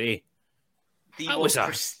the other day. The most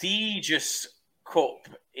prestigious cup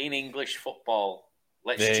in English football.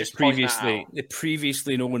 The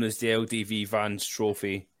previously known as the LDV Vans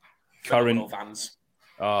Trophy. Current Vans.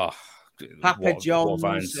 Papa John's.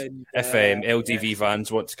 Vans. If LDV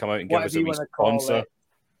Vans want to come out and give us a wee sponsor,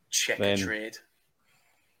 trade.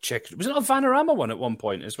 Was it a Vanarama one at one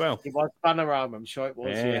point as well? It was Vanarama, I'm sure it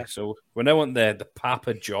was. Yeah. So we're now on the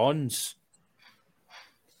Papa John's.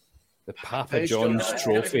 The Papa John's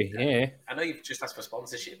Trophy. I know you've just asked for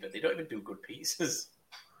sponsorship, but they don't even do good pizzas.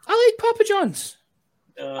 I like Papa John's.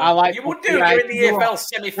 You would do during the EFL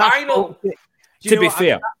semi-final. To be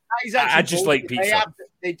fair, I just like pizza.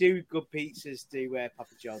 They do good pizzas. Do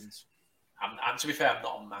Papa John's. And to be fair, I'm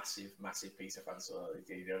not a massive pizza fan, so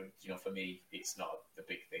for me, it's not the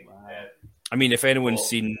big thing. Wow. I mean, if anyone's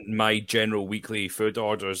seen my general weekly food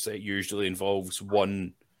orders, it usually involves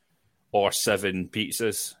 1 or 7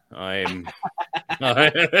 pizzas. I'm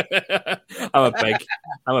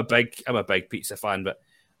a big pizza fan, but.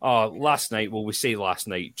 Last night, we say last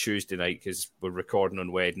night, Tuesday night, because we're recording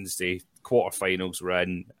on Wednesday, quarterfinals were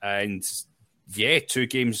in, and two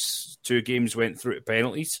games went through to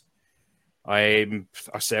penalties.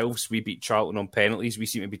 Ourselves, we beat Charlton on penalties. We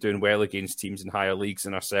seem to be doing well against teams in higher leagues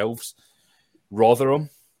than ourselves. Rotherham,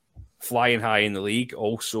 flying high in the league,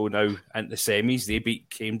 also now into the semis. They beat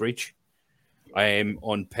Cambridge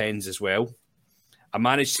on pens as well. I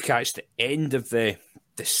managed to catch the end of the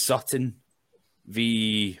Sutton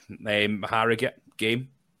v Harrogate game.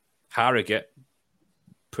 Harrogate,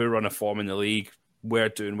 poor run of form in the league. We're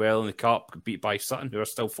doing well in the cup, beat by Sutton, who are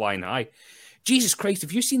still flying high. Jesus Christ,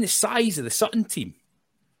 have you seen the size of the Sutton team?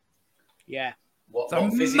 Yeah. They're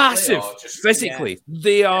massive. Physically,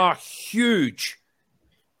 they are huge.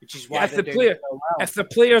 which is why if the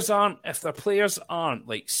players aren't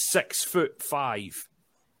like 6'5",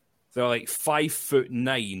 they're like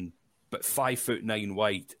 5'9", but 5'9"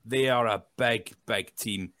 wide. They are a big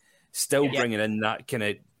team. Still bringing in that kind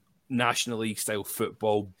of National League style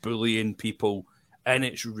football, bullying people, and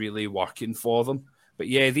it's really working for them. But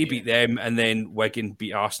they beat them, and then Wigan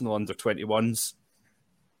beat Arsenal under 21s.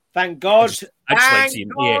 Thank God. I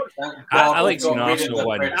like seeing Arsenal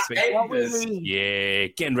win.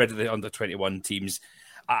 Getting rid of the under 21 teams.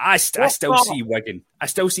 I still see Wigan. I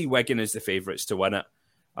still see Wigan as the favourites to win it.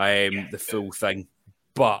 The full thing.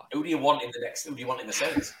 But who do you want in the next? Who do you want in the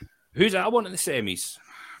semis? Who's that I want in the semis?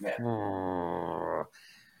 Yeah.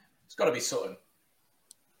 It's got to be Sutton.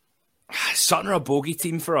 Sutton are a bogey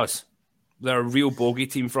team for us. They're a real bogey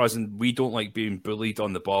team for us, and we don't like being bullied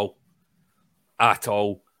on the ball at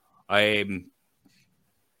all. I'd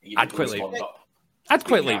quite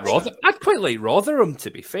like Rotherham, to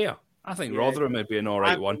be fair. I think Rotherham would be an all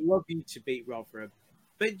right one. I'd love you to beat Rotherham.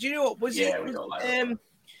 But do you know what?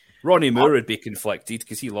 Ronnie Moore would be conflicted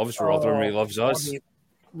because he loves Rotherham, he loves us.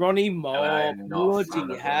 Ronnie Moore,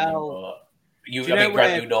 bloody hell! You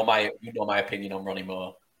know my opinion on Ronnie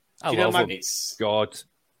Moore. I love him. God.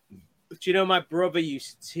 Do you know my brother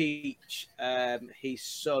used to teach his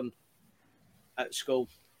son at school?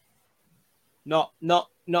 Not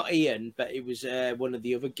Ian, but it was one of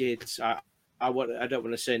the other kids. I don't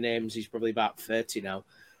want to say names. He's probably about 30 now.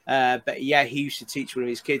 But yeah, he used to teach one of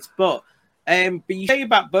his kids. But you say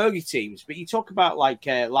about bogey teams, but you talk about like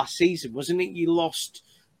last season, wasn't it? You lost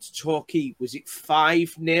to Torquay. Was it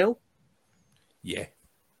 5-0? Yeah,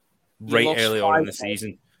 right early on in the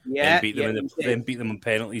season. Yeah, then beat them on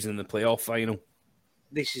penalties in the playoff final.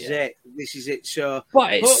 This is it. So,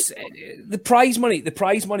 but it's the prize money. The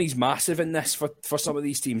prize money's massive in this for some of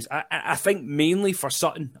these teams. I think mainly for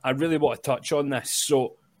Sutton. I really want to touch on this.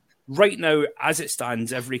 So, right now, as it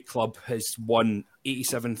stands, every club has won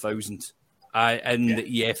 87,000 in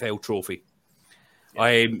the EFL trophy.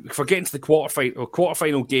 For getting to the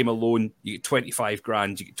quarterfinal game alone, you get 25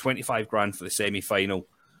 grand. You get 25 grand for the semi-final.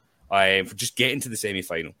 For just getting to the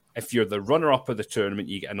semi-final. If you're the runner-up of the tournament,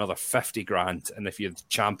 you get another 50 grand. And if you're the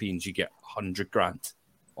champions, you get 100 grand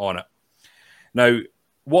on it. Now,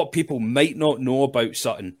 what people might not know about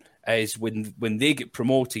Sutton is when they get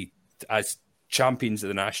promoted as champions of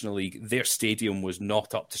the National League, their stadium was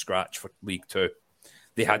not up to scratch for League Two.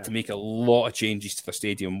 They had to make a lot of changes to their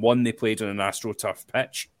stadium. One, they played on an AstroTurf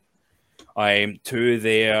pitch. Two,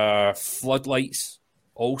 their floodlights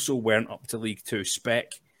also weren't up to League Two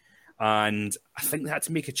spec. And I think they had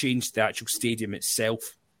to make a change to the actual stadium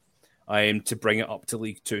itself to bring it up to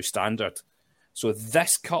League Two standard. So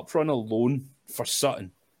this cup run alone for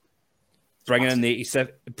Sutton, bringing in the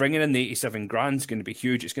 87 grand is going to be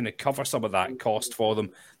huge. It's going to cover some of that cost for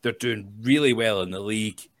them. They're doing really well in the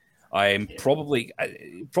league. Probably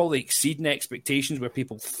exceeding expectations where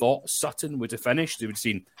people thought Sutton would have finished. They would have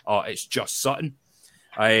seen, it's just Sutton.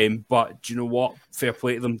 But do you know what? Fair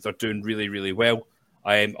play to them. They're doing really, really well.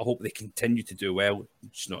 I hope they continue to do well,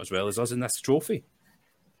 just not as well as us in this trophy.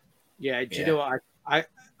 Yeah, do you know what?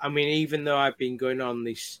 I mean, even though I've been going on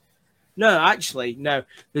this... No.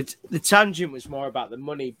 The tangent was more about the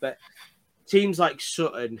money, but teams like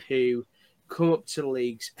Sutton who come up to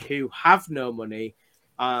leagues who have no money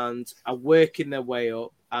and are working their way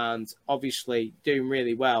up and obviously doing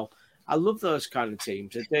really well. I love those kind of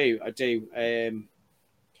teams. I do.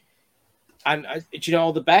 And do you know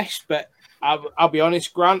all the best, but I'll be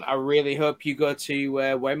honest, Grant, I really hope you go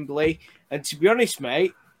to Wembley. And to be honest,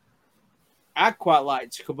 mate, I'd quite like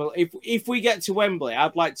to come. If we get to Wembley,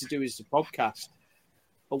 I'd like to do as the podcast.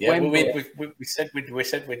 But yeah, we said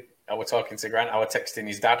I was talking to Grant. I was texting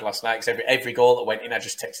his dad last night because every goal that went in, I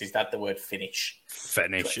just texted his dad the word finish.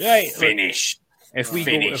 Finish. Right. Finish. If we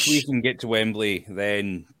can get to Wembley,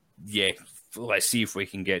 then let's see if we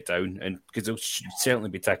can get down, and because there'll certainly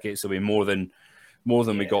be tickets. There'll be more than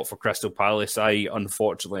we got for Crystal Palace. I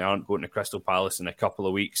unfortunately aren't going to Crystal Palace in a couple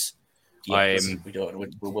of weeks. We don't.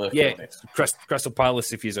 We're working on it. Crystal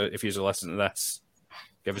Palace. If you're listening to this,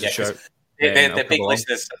 give us a shout. They're big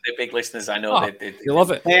listeners. They're big listeners. I know. They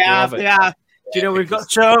love it. They are. Do you know we've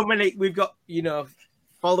got so many? We've got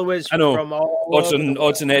followers from all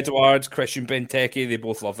Odson Edwards, Christian Benteke. They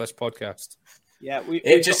both love this podcast. Yeah,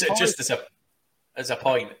 just as a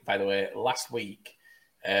point, by the way, last week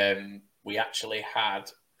we actually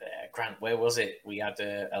had Grant. Where was it? We had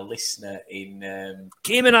a listener in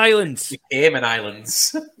Cayman Islands. Cayman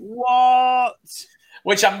Islands. What?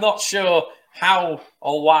 Which I'm not sure how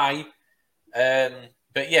or why.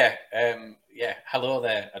 But yeah. Hello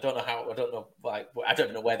there. I don't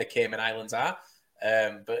know where the Cayman Islands are.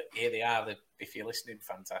 But here they are. If you're listening,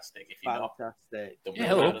 fantastic. If you're not, don't yeah,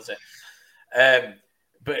 hello. does it?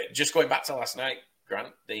 But just going back to last night,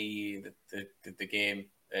 Grant, the game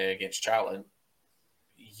against Charlton,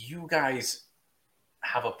 you guys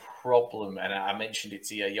have a problem, and I mentioned it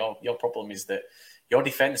to you. Your problem is that your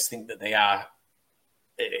defence think that they are,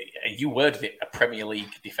 you worded it, a Premier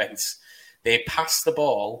League defence. They pass the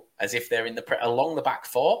ball as if they're along the back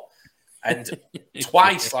four, and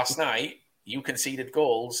twice last night you conceded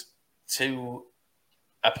goals to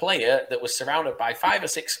a player that was surrounded by 5 or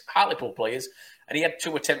 6 Hartlepool players, and he had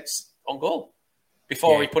 2 attempts on goal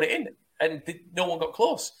before he put it in, and no one got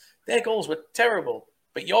close. Their goals were terrible,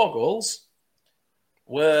 but your goals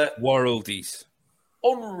were worldies,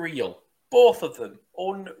 unreal. Both of them,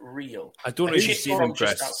 unreal. I don't know if you see them,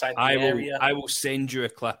 Chris. I will send you a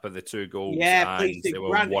clip of the 2 goals. Yeah, please do. They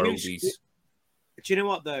were Grant, worldies. Do you know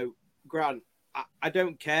what, though, Grant? I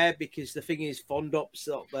don't care because the thing is, Fondop's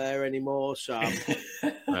not there anymore. So I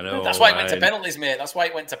know. That's why it went to penalties, mate. That's why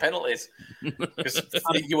it went to penalties. Because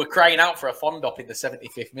you were crying out for a Fondop in the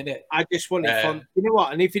 75th minute. I just wanted Fondop. You know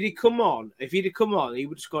what? And if he'd have come on, he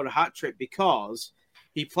would have scored a hat trick because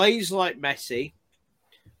he plays like Messi.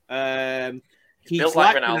 He's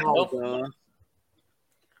like Ronaldo.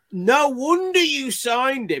 No wonder you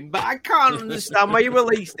signed him, but I can't understand why you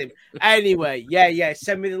released him. Anyway, yeah,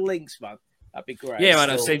 send me the links, man. That'd be great. Yeah, man,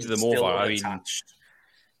 I'll send you them over. I mean,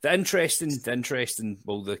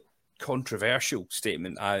 the controversial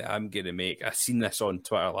statement I'm going to make, I seen this on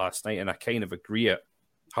Twitter last night, and I kind of agree it.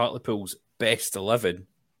 Hartlepool's best 11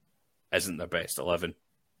 isn't their best 11.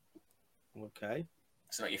 Okay.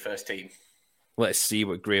 It's not your first team. Let's see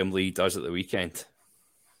what Graham Lee does at the weekend.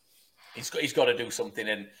 He's got to do something,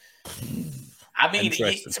 and I mean,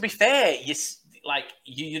 to be fair,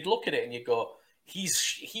 you'd look at it and you go,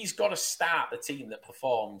 he's got to start the team that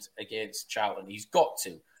performed against Charlton. He's got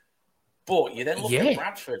to, but you then look at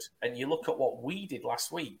Bradford and you look at what we did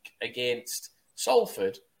last week against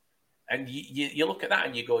Salford, and you look at that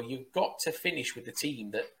and you go, you've got to finish with the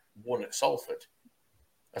team that won at Salford.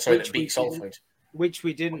 Sorry, that beat Salford. Which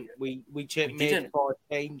we didn't. We made 4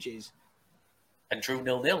 changes and drew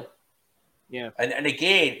 0-0. Yeah, and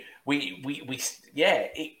again,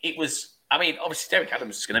 it was. I mean, obviously Derek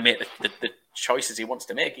Adams is going to make the choices he wants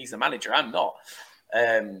to make. He's the manager. I'm not.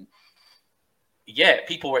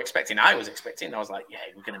 People were expecting. I was expecting. I was like,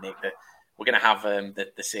 we're going to have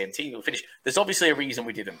the same team. We'll finish. There's obviously a reason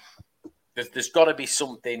we didn't. There's got to be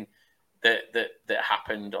something that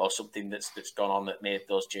happened or something that's gone on that made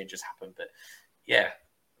those changes happen. But I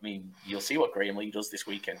mean, you'll see what Graham Lee does this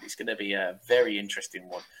weekend. It's going to be a very interesting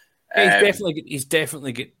one. He's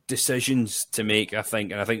definitely got decisions to make, I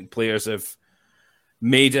think, and I think players have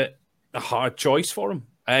made it a hard choice for him,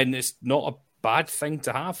 and it's not a bad thing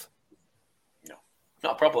to have. No,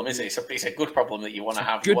 not a problem, is it? It's a good problem that you want to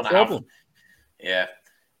have. Good problem. Yeah.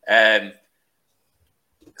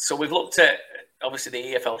 So we've looked at obviously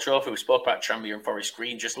the EFL Trophy. We spoke about Tranmere and Forest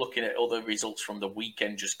Green. Just looking at other results from the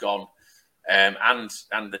weekend just gone. And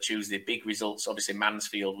the Tuesday big results, obviously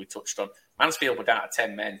Mansfield we touched on. Mansfield were down to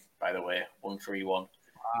 10 men, by the way, 1-3-1.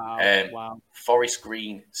 Wow. Forest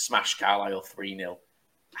Green smashed Carlisle 3-0.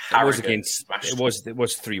 It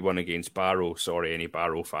was 3-1 against Barrow. Sorry, any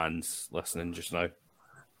Barrow fans listening just now.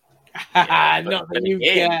 But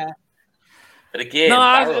again,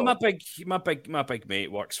 no, my big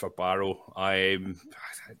mate works for Barrow.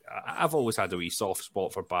 I've always had a wee soft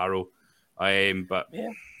spot for Barrow. Well,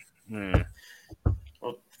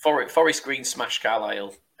 Forest Green smashed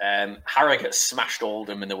Carlisle. Harrogate smashed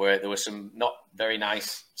Oldham, and there were some not very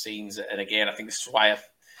nice scenes. And again, I think this is why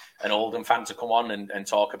an Oldham fan to come on and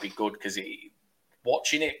talk would be good, because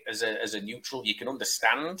watching it as a neutral, you can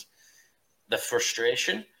understand the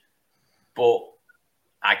frustration. But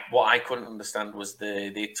what I couldn't understand was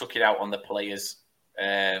they took it out on the players.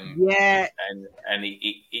 And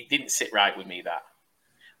it didn't sit right with me, that.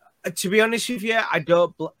 To be honest with you,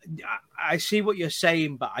 I see what you're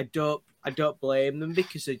saying, but I don't blame them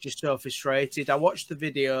because they're just so frustrated. I watched the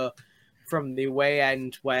video from the away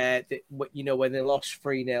end where when they lost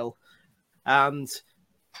 3-0, and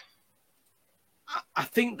I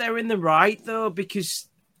think they're in the right though, because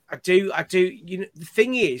I do. The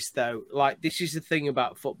thing is though, like, this is the thing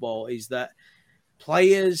about football, is that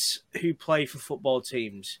players who play for football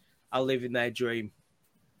teams are living their dream.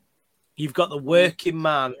 You've got the working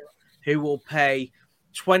man who will pay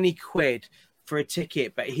 20 quid for a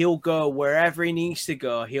ticket, but he'll go wherever he needs to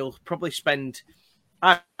go. He'll probably spend,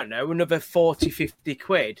 I don't know, another 40, 50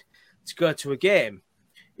 quid to go to a game.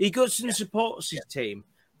 He goes and supports his team.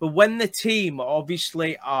 But when the team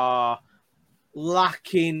obviously are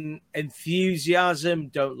lacking enthusiasm,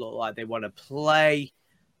 don't look like they want to play.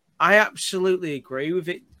 I absolutely agree with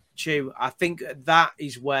it, Chu. I think that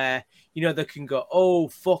is where, they can go, oh,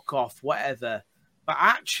 fuck off, whatever. But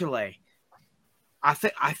actually, I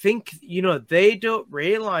think they don't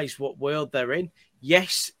realise what world they're in.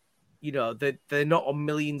 Yes, they're not on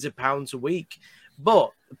millions of pounds a week,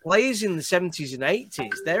 but the players in the 70s and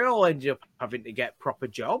 80s, they're all ended up having to get proper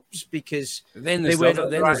jobs because then there's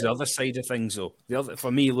the other side of things, though.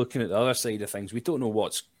 For me, looking at the other side of things, we don't know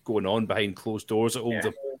what's going on behind closed doors at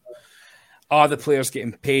Oldham. Yeah. Are the players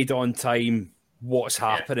getting paid on time? What's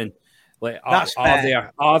happening? Like,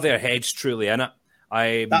 are their heads truly in it?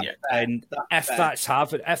 If that's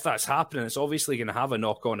happening, it's obviously going to have a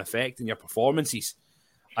knock-on effect in your performances.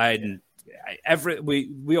 And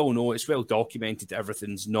we all know it's well documented.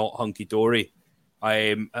 Everything's not hunky dory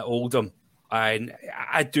at Oldham, and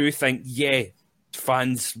I do think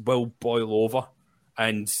fans will boil over,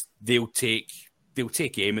 and they'll take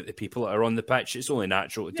aim at the people that are on the pitch. It's only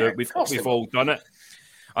natural to do it. We've all done it.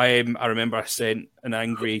 I remember I sent an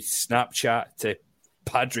angry Snapchat to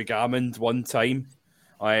Padraig Hammond one time.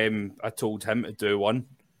 I told him to do one.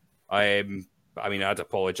 I'd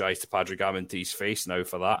apologise to Padraig Hammond to his face now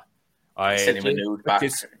for that. I sent him a nude back.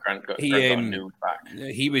 Grant got a nude back.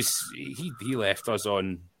 He left us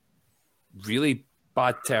on really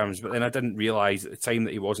bad terms, but then I didn't realise at the time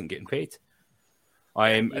that he wasn't getting paid.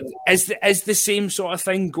 Is the same sort of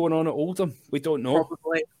thing going on at Oldham? We don't know.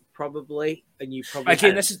 Probably, and you probably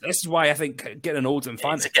again. This is why I think getting an Oldham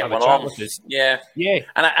fan to get one on. Yeah.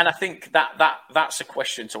 And I think that's a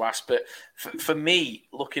question to ask. But for me,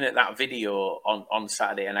 looking at that video on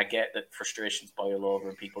Saturday, and I get that frustrations boil over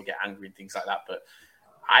and people get angry and things like that. But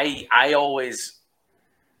I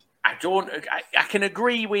can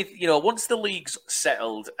agree with once the league's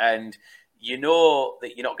settled and you know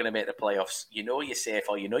that you're not going to make the playoffs, you're safe,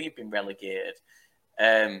 or you've been relegated.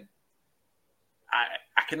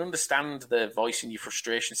 I can understand the voicing your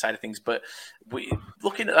frustration side of things, but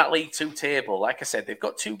looking at that League 2 table, like I said, they've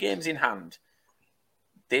got 2 games in hand.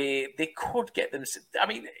 They could get them. I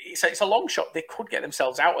mean, it's a long shot. They could get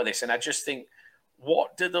themselves out of this, and I just think,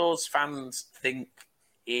 what do those fans think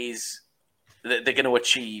is that they're going to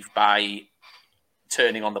achieve by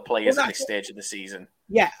turning on the players at this stage of the season?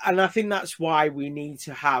 Yeah, and I think that's why we need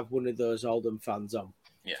to have one of those Oldham fans on.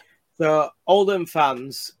 Yeah. So Oldham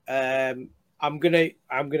fans. I'm gonna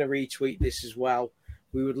retweet this as well.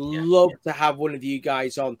 We would love to have one of you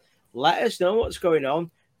guys on. Let us know what's going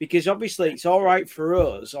on, because obviously it's all right for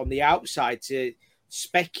us on the outside to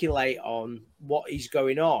speculate on what is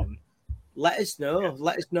going on. Let us know. Yeah.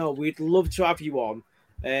 Let us know. We'd love to have you on,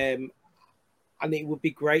 and it would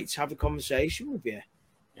be great to have a conversation with you.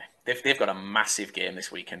 Yeah, they've got a massive game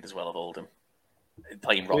this weekend as well at Oldham,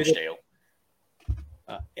 playing Rochdale.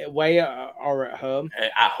 Away or at home?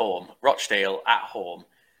 At home. Rochdale at home.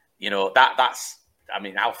 That's. I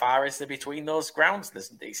mean, how far is there between those grounds?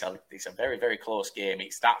 It's a very, very close game.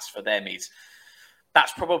 That's for them.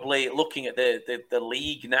 That's probably looking at the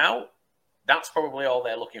league now. That's probably all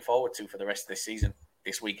they're looking forward to for the rest of this season.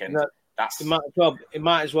 This weekend. It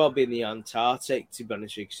might as well be in the Antarctic, to be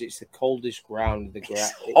honest with you, because it's the coldest ground of the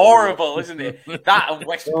ground. It's horrible, isn't it? That and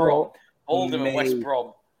West Brom, Oldham and West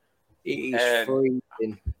Brom. It is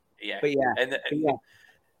freezing. Yeah, but yeah.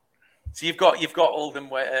 So you've got Oldham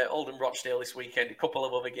Rochdale this weekend. A couple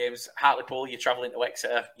of other games. Hartlepool, you're travelling to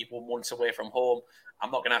Exeter. You've won once away from home. I'm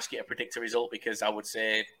not going to ask you to predict a result, because I would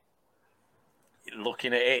say,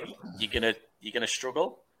 looking at it, you're gonna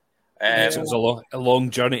struggle. It was a long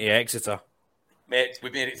journey to Exeter. Mate,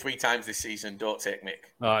 we've made it 3 times this season. Don't take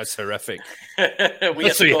Mick. Oh, it's horrific. We had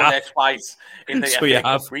to go there twice in the FA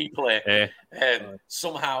Cup replay. Yeah.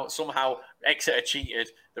 Somehow Exeter cheated.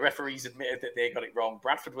 The referees admitted that they got it wrong.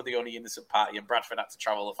 Bradford were the only innocent party, and Bradford had to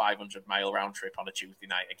travel a 500-mile round trip on a Tuesday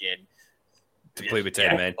night again. To play with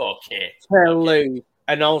 10 men. Okay.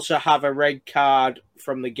 And also have a red card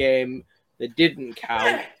from the game that didn't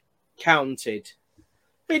count counted.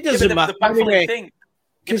 It doesn't matter. The baffling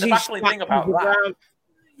thing about that.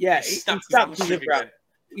 Yeah,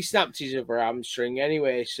 he snapped his other hamstring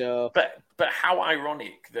anyway. So, but how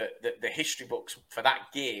ironic that the history books for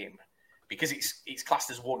that game, because it's classed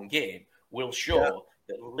as one game, will show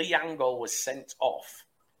that Lee Angol was sent off,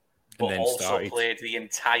 but also played the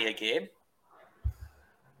entire game.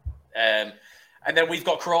 And then we've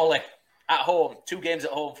got Crawley at home, 2 games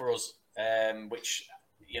at home for us, which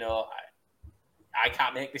I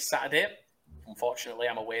can't make this Saturday. Unfortunately,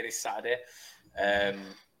 I'm away this Saturday.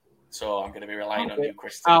 So I'm going to be relying on you,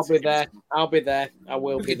 Chris. I'll be there. I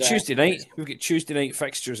will be there. Tuesday night. We've got Tuesday night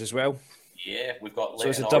fixtures as well. Yeah, we've got. So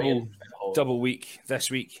it's a double double week this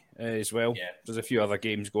week as well. Yeah. There's a few other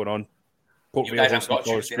games going on. Port You Vale guys haven't got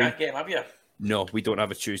a hosting Tuesday night game, have you? No, we don't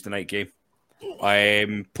have a Tuesday night game.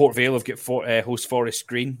 Port Vale have got host Forest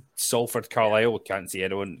Green, Salford, Carlisle. Can't see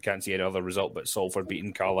any other result but Salford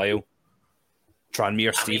beating Carlisle.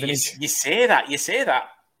 Tranmere, Stevenage. You say that.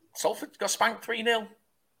 Salford got spanked 3-0.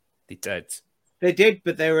 They did. They did,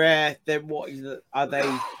 but they're what are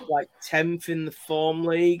they like 10th in the form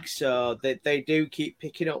league? So they do keep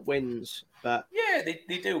picking up wins. But yeah,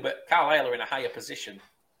 they do. But Carlisle are in a higher position,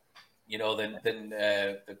 than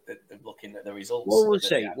looking at the results. Well, we'll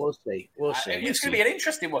see. It's going to be an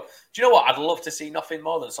interesting one. Do you know what? I'd love to see nothing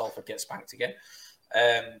more than Salford get spanked again,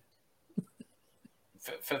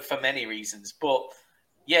 for many reasons. But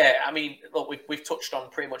yeah, I mean, look, we've touched on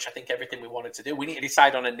pretty much, I think, everything we wanted to do. We need to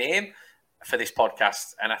decide on a name for this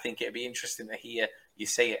podcast, and I think it'd be interesting to hear you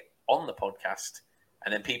say it on the podcast,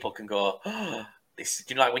 and then people can go, oh, this,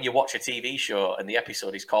 like when you watch a TV show and the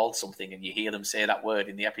episode is called something and you hear them say that word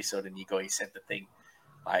in the episode and you go, you said the thing.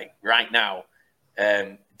 Like right now,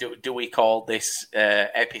 do we call this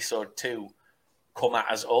episode 2 Come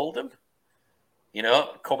At Us Oldham?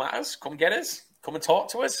 Come at us, come get us, come and talk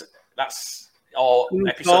to us. That's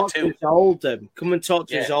episode 2. Oldham. Come and talk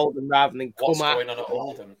to us Oldham rather than what's going on at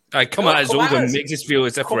Oldham. Come at us Oldham makes us feel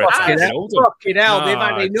as if we're attacking Oldham. Fucking hell, they've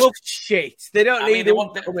had enough shit. They don't need them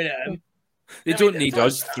coming at them. They don't need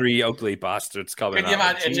us three ugly bastards coming at them.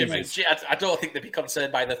 I don't think they'd be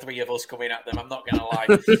concerned by the three of us coming at them. I'm not going to lie.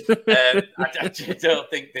 I don't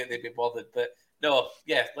think that they'd be bothered. But no,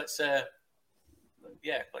 let's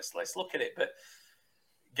look at it. But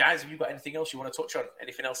guys, have you got anything else you want to touch on?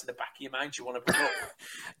 Anything else in the back of your mind you want to bring up?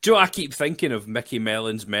 Do you know, I keep thinking of Mickey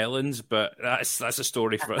Mellon's melons, but that's a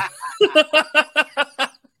story for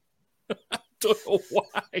don't know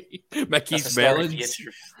why. Mickey's melons. It's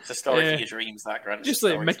a story for your dreams, that, Grant. Just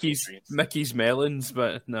like Mickey's melons,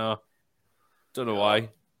 but no. Don't know why.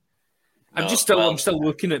 I'm still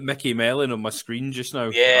looking at Mickey Mellon on my screen just now.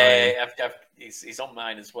 Yeah, he's on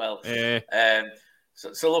mine as well.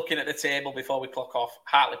 So looking at the table before we clock off,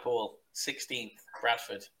 Hartlepool 16th,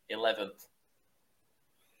 Bradford 11th.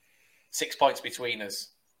 6 points between us.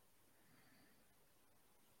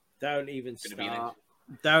 Don't even start.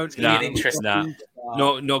 Not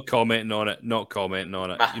commenting on it. Not commenting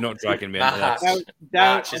on it. You're not dragging me into this.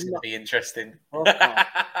 March is going to be interesting. Not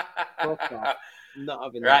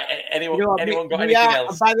having right. that. Anyone got anything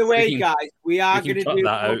else? By the way, guys, we are going to do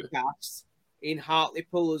a podcast in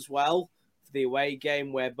Hartlepool as well for the away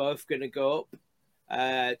game. We're both going to go up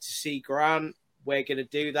to see Grant. We're going to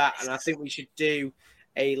do that, and I think we should do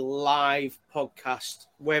a live podcast.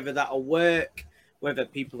 Whether that'll work, whether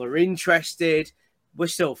people are interested. We're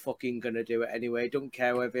still fucking going to do it anyway. Don't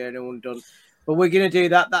care whether anyone done. But we're going to do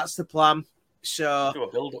that. That's the plan. So we'll do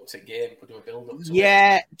a build-up to game. We'll do a build-up to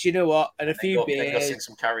it. Do you know what? And a few beers. Then go sing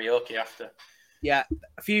some karaoke after. Yeah,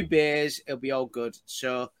 a few beers. It'll be all good.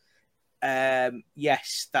 So,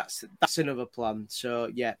 yes, that's another plan. So,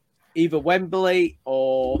 yeah, either Wembley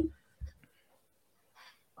or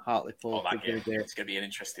Hartlepool. It's going to be an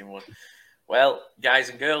interesting one. Well, guys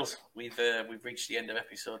and girls, we've reached the end of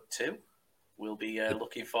episode 2. We'll be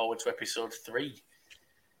looking forward to episode 3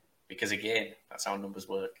 because, again, that's how numbers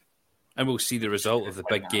work. And we'll see the result of the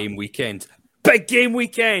big game weekend. Big game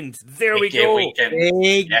weekend! There we go.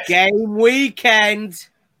 Big game weekend.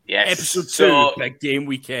 Yes. Episode 2, big game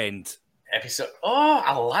weekend.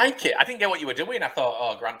 I like it. I didn't get what you were doing. I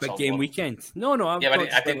thought, Grant. Big game weekend. No. I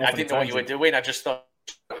didn't know what you were doing. I just thought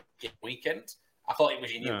game weekend. I thought it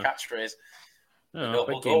was your new catchphrase. No,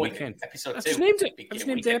 big game weekend. Episode 2. I just named it. I just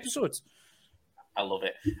named the episodes. I love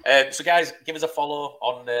it. So, guys, give us a follow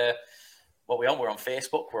on what we're on. We're on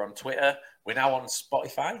Facebook. We're on Twitter. We're now on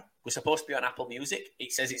Spotify. We're supposed to be on Apple Music.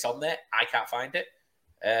 It says it's on there. I can't find it.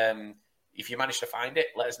 If you manage to find it,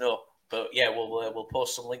 let us know. But, yeah, we'll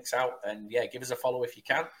post some links out. And, yeah, give us a follow if you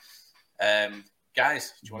can.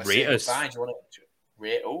 Guys, do you want to say goodbye? Do you want to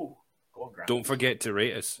rate? Oh, go on, Grant. Don't forget to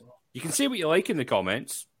rate us. You can say what you like in the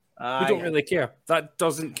comments. We don't really care. That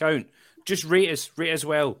doesn't count. Just rate us. Rate us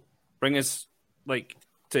well. Bring us... like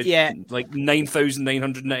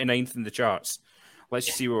 9,999th in the charts.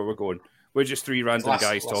 Let's see where we're going. We're just three random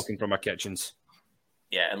guys talking from our kitchens.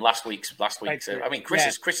 Yeah, and last week's. I mean, Chris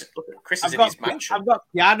is in his mansion. I've got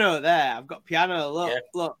piano there.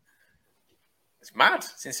 Look. It's mad.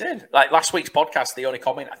 It's insane. Like last week's podcast, the only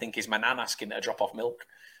comment I think is my nan asking her to drop off milk.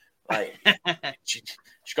 Like she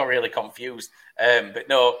got really confused. But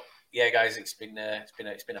no, yeah, guys, it's been a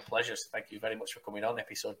pleasure. So thank you very much for coming on.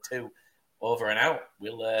 Episode 2. Over and out.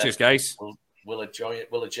 Cheers, guys. We'll enjoy it.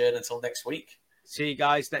 We'll adjourn until next week. See you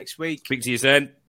guys next week. Speak to you then.